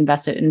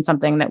reinvest it in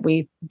something that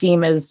we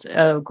deem as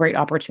a great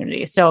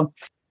opportunity. So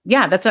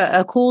yeah, that's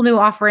a cool new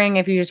offering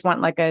if you just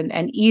want like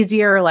an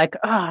easier, like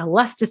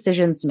less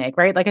decisions to make,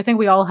 right? Like I think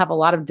we all have a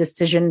lot of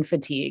decision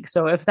fatigue.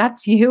 So if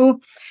that's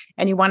you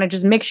and you want to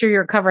just make sure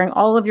you're covering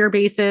all of your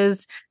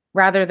bases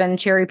rather than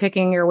cherry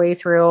picking your way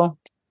through,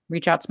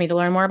 reach out to me to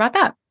learn more about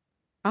that.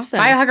 Awesome.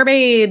 Biohacker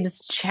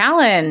Babes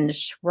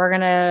Challenge. We're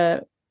going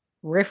to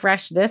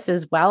refresh this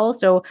as well.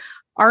 So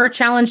our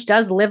challenge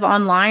does live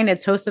online.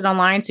 It's hosted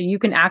online, so you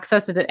can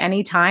access it at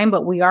any time,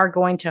 but we are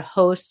going to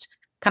host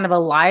kind of a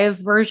live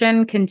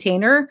version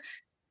container.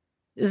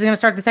 This is going to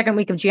start the second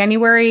week of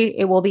January.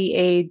 It will be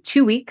a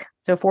 2-week,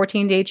 so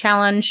 14-day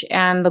challenge.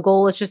 And the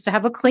goal is just to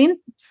have a clean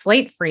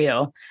slate for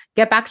you.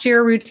 Get back to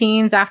your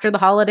routines after the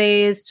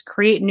holidays,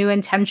 create new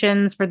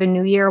intentions for the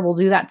new year. We'll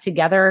do that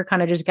together,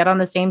 kind of just get on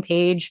the same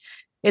page.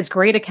 It's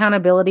great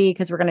accountability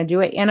because we're going to do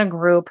it in a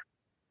group.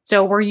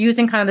 So we're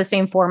using kind of the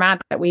same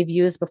format that we've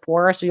used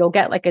before. So you'll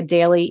get like a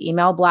daily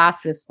email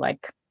blast with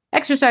like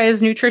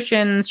exercise,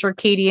 nutrition,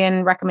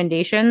 circadian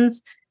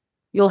recommendations.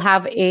 You'll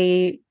have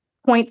a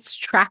points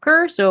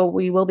tracker. So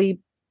we will be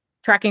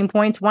tracking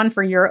points, one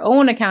for your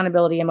own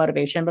accountability and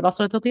motivation, but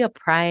also there'll be a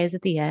prize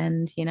at the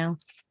end, you know,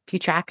 if you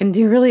track and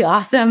do really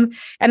awesome.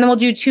 And then we'll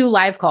do 2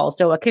 live calls.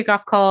 So a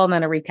kickoff call and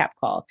then a recap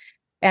call.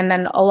 And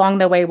then along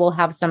the way, we'll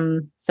have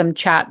some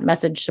chat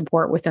message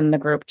support within the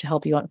group to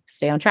help you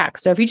stay on track.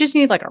 So if you just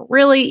need like a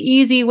really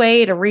easy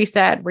way to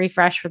reset,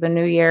 refresh for the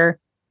new year,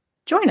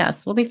 join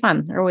us. It'll be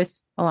fun. They're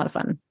always a lot of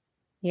fun.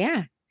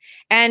 Yeah.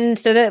 And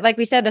so that, like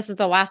we said, this is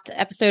the last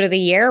episode of the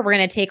year. We're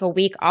going to take a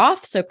week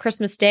off. So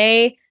Christmas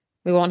Day,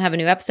 we won't have a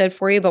new episode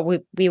for you, but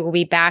we will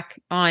be back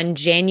on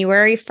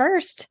January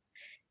 1st.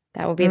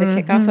 That will be the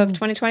kickoff of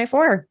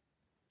 2024.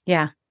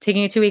 Yeah.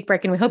 Taking a 2-week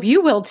break. And we hope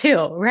you will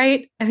too,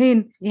 right? I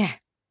mean, yeah.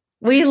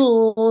 We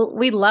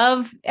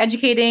love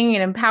educating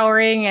and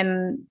empowering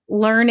and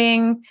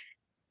learning.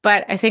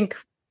 But I think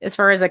as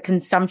far as a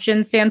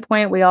consumption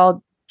standpoint, we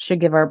all should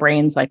give our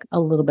brains like a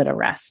little bit of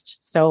rest.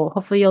 So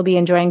hopefully you'll be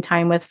enjoying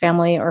time with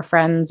family or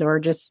friends or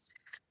just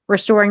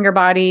restoring your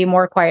body,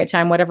 more quiet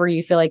time, whatever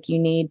you feel like you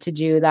need to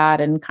do that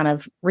and kind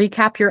of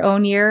recap your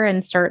own year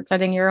and start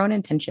setting your own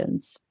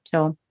intentions.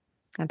 So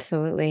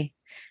absolutely.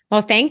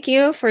 Well, thank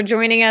you for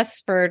joining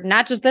us for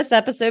not just this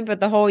episode,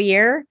 but the whole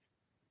year.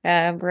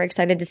 We're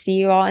excited to see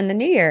you all in the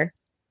new year.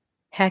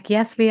 Heck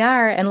yes, we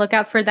are. And look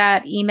out for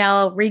that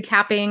email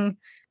recapping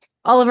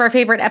all of our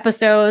favorite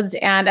episodes.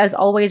 And as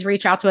always,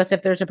 reach out to us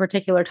if there's a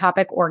particular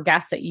topic or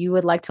guest that you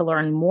would like to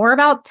learn more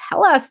about.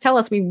 Tell us.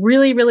 We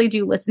really, really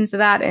do listen to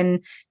that and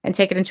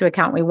take it into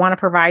account. We want to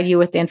provide you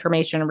with the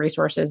information and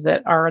resources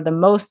that are the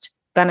most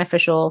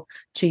beneficial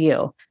to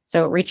you.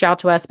 So reach out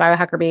to us,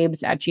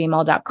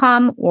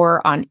 biohackerbabes@gmail.com,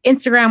 or on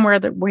Instagram,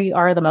 where we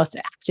are the most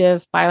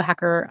active,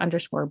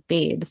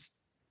 biohacker_babes.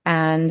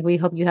 And we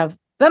hope you have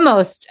the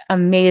most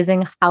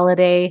amazing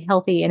holiday,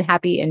 healthy and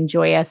happy and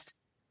joyous.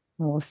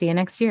 And we'll see you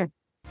next year.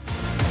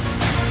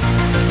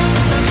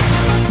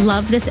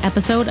 Love this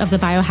episode of the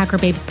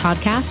Biohacker Babes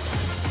podcast?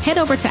 Head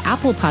over to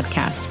Apple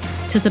Podcasts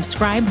to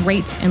subscribe,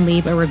 rate, and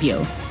leave a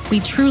review.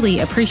 We truly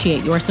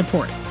appreciate your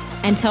support.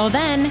 Until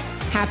then,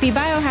 happy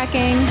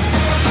biohacking.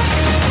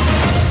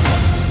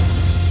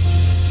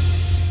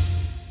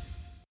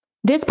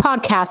 This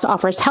podcast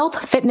offers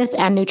health, fitness,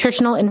 and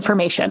nutritional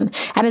information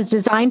and is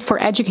designed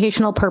for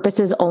educational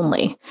purposes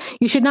only.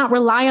 You should not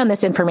rely on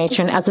this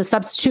information as a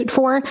substitute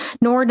for,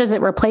 nor does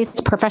it replace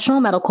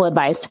professional medical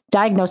advice,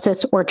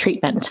 diagnosis, or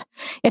treatment.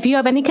 If you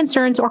have any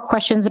concerns or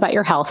questions about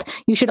your health,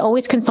 you should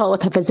always consult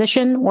with a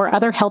physician or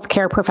other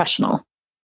healthcare professional.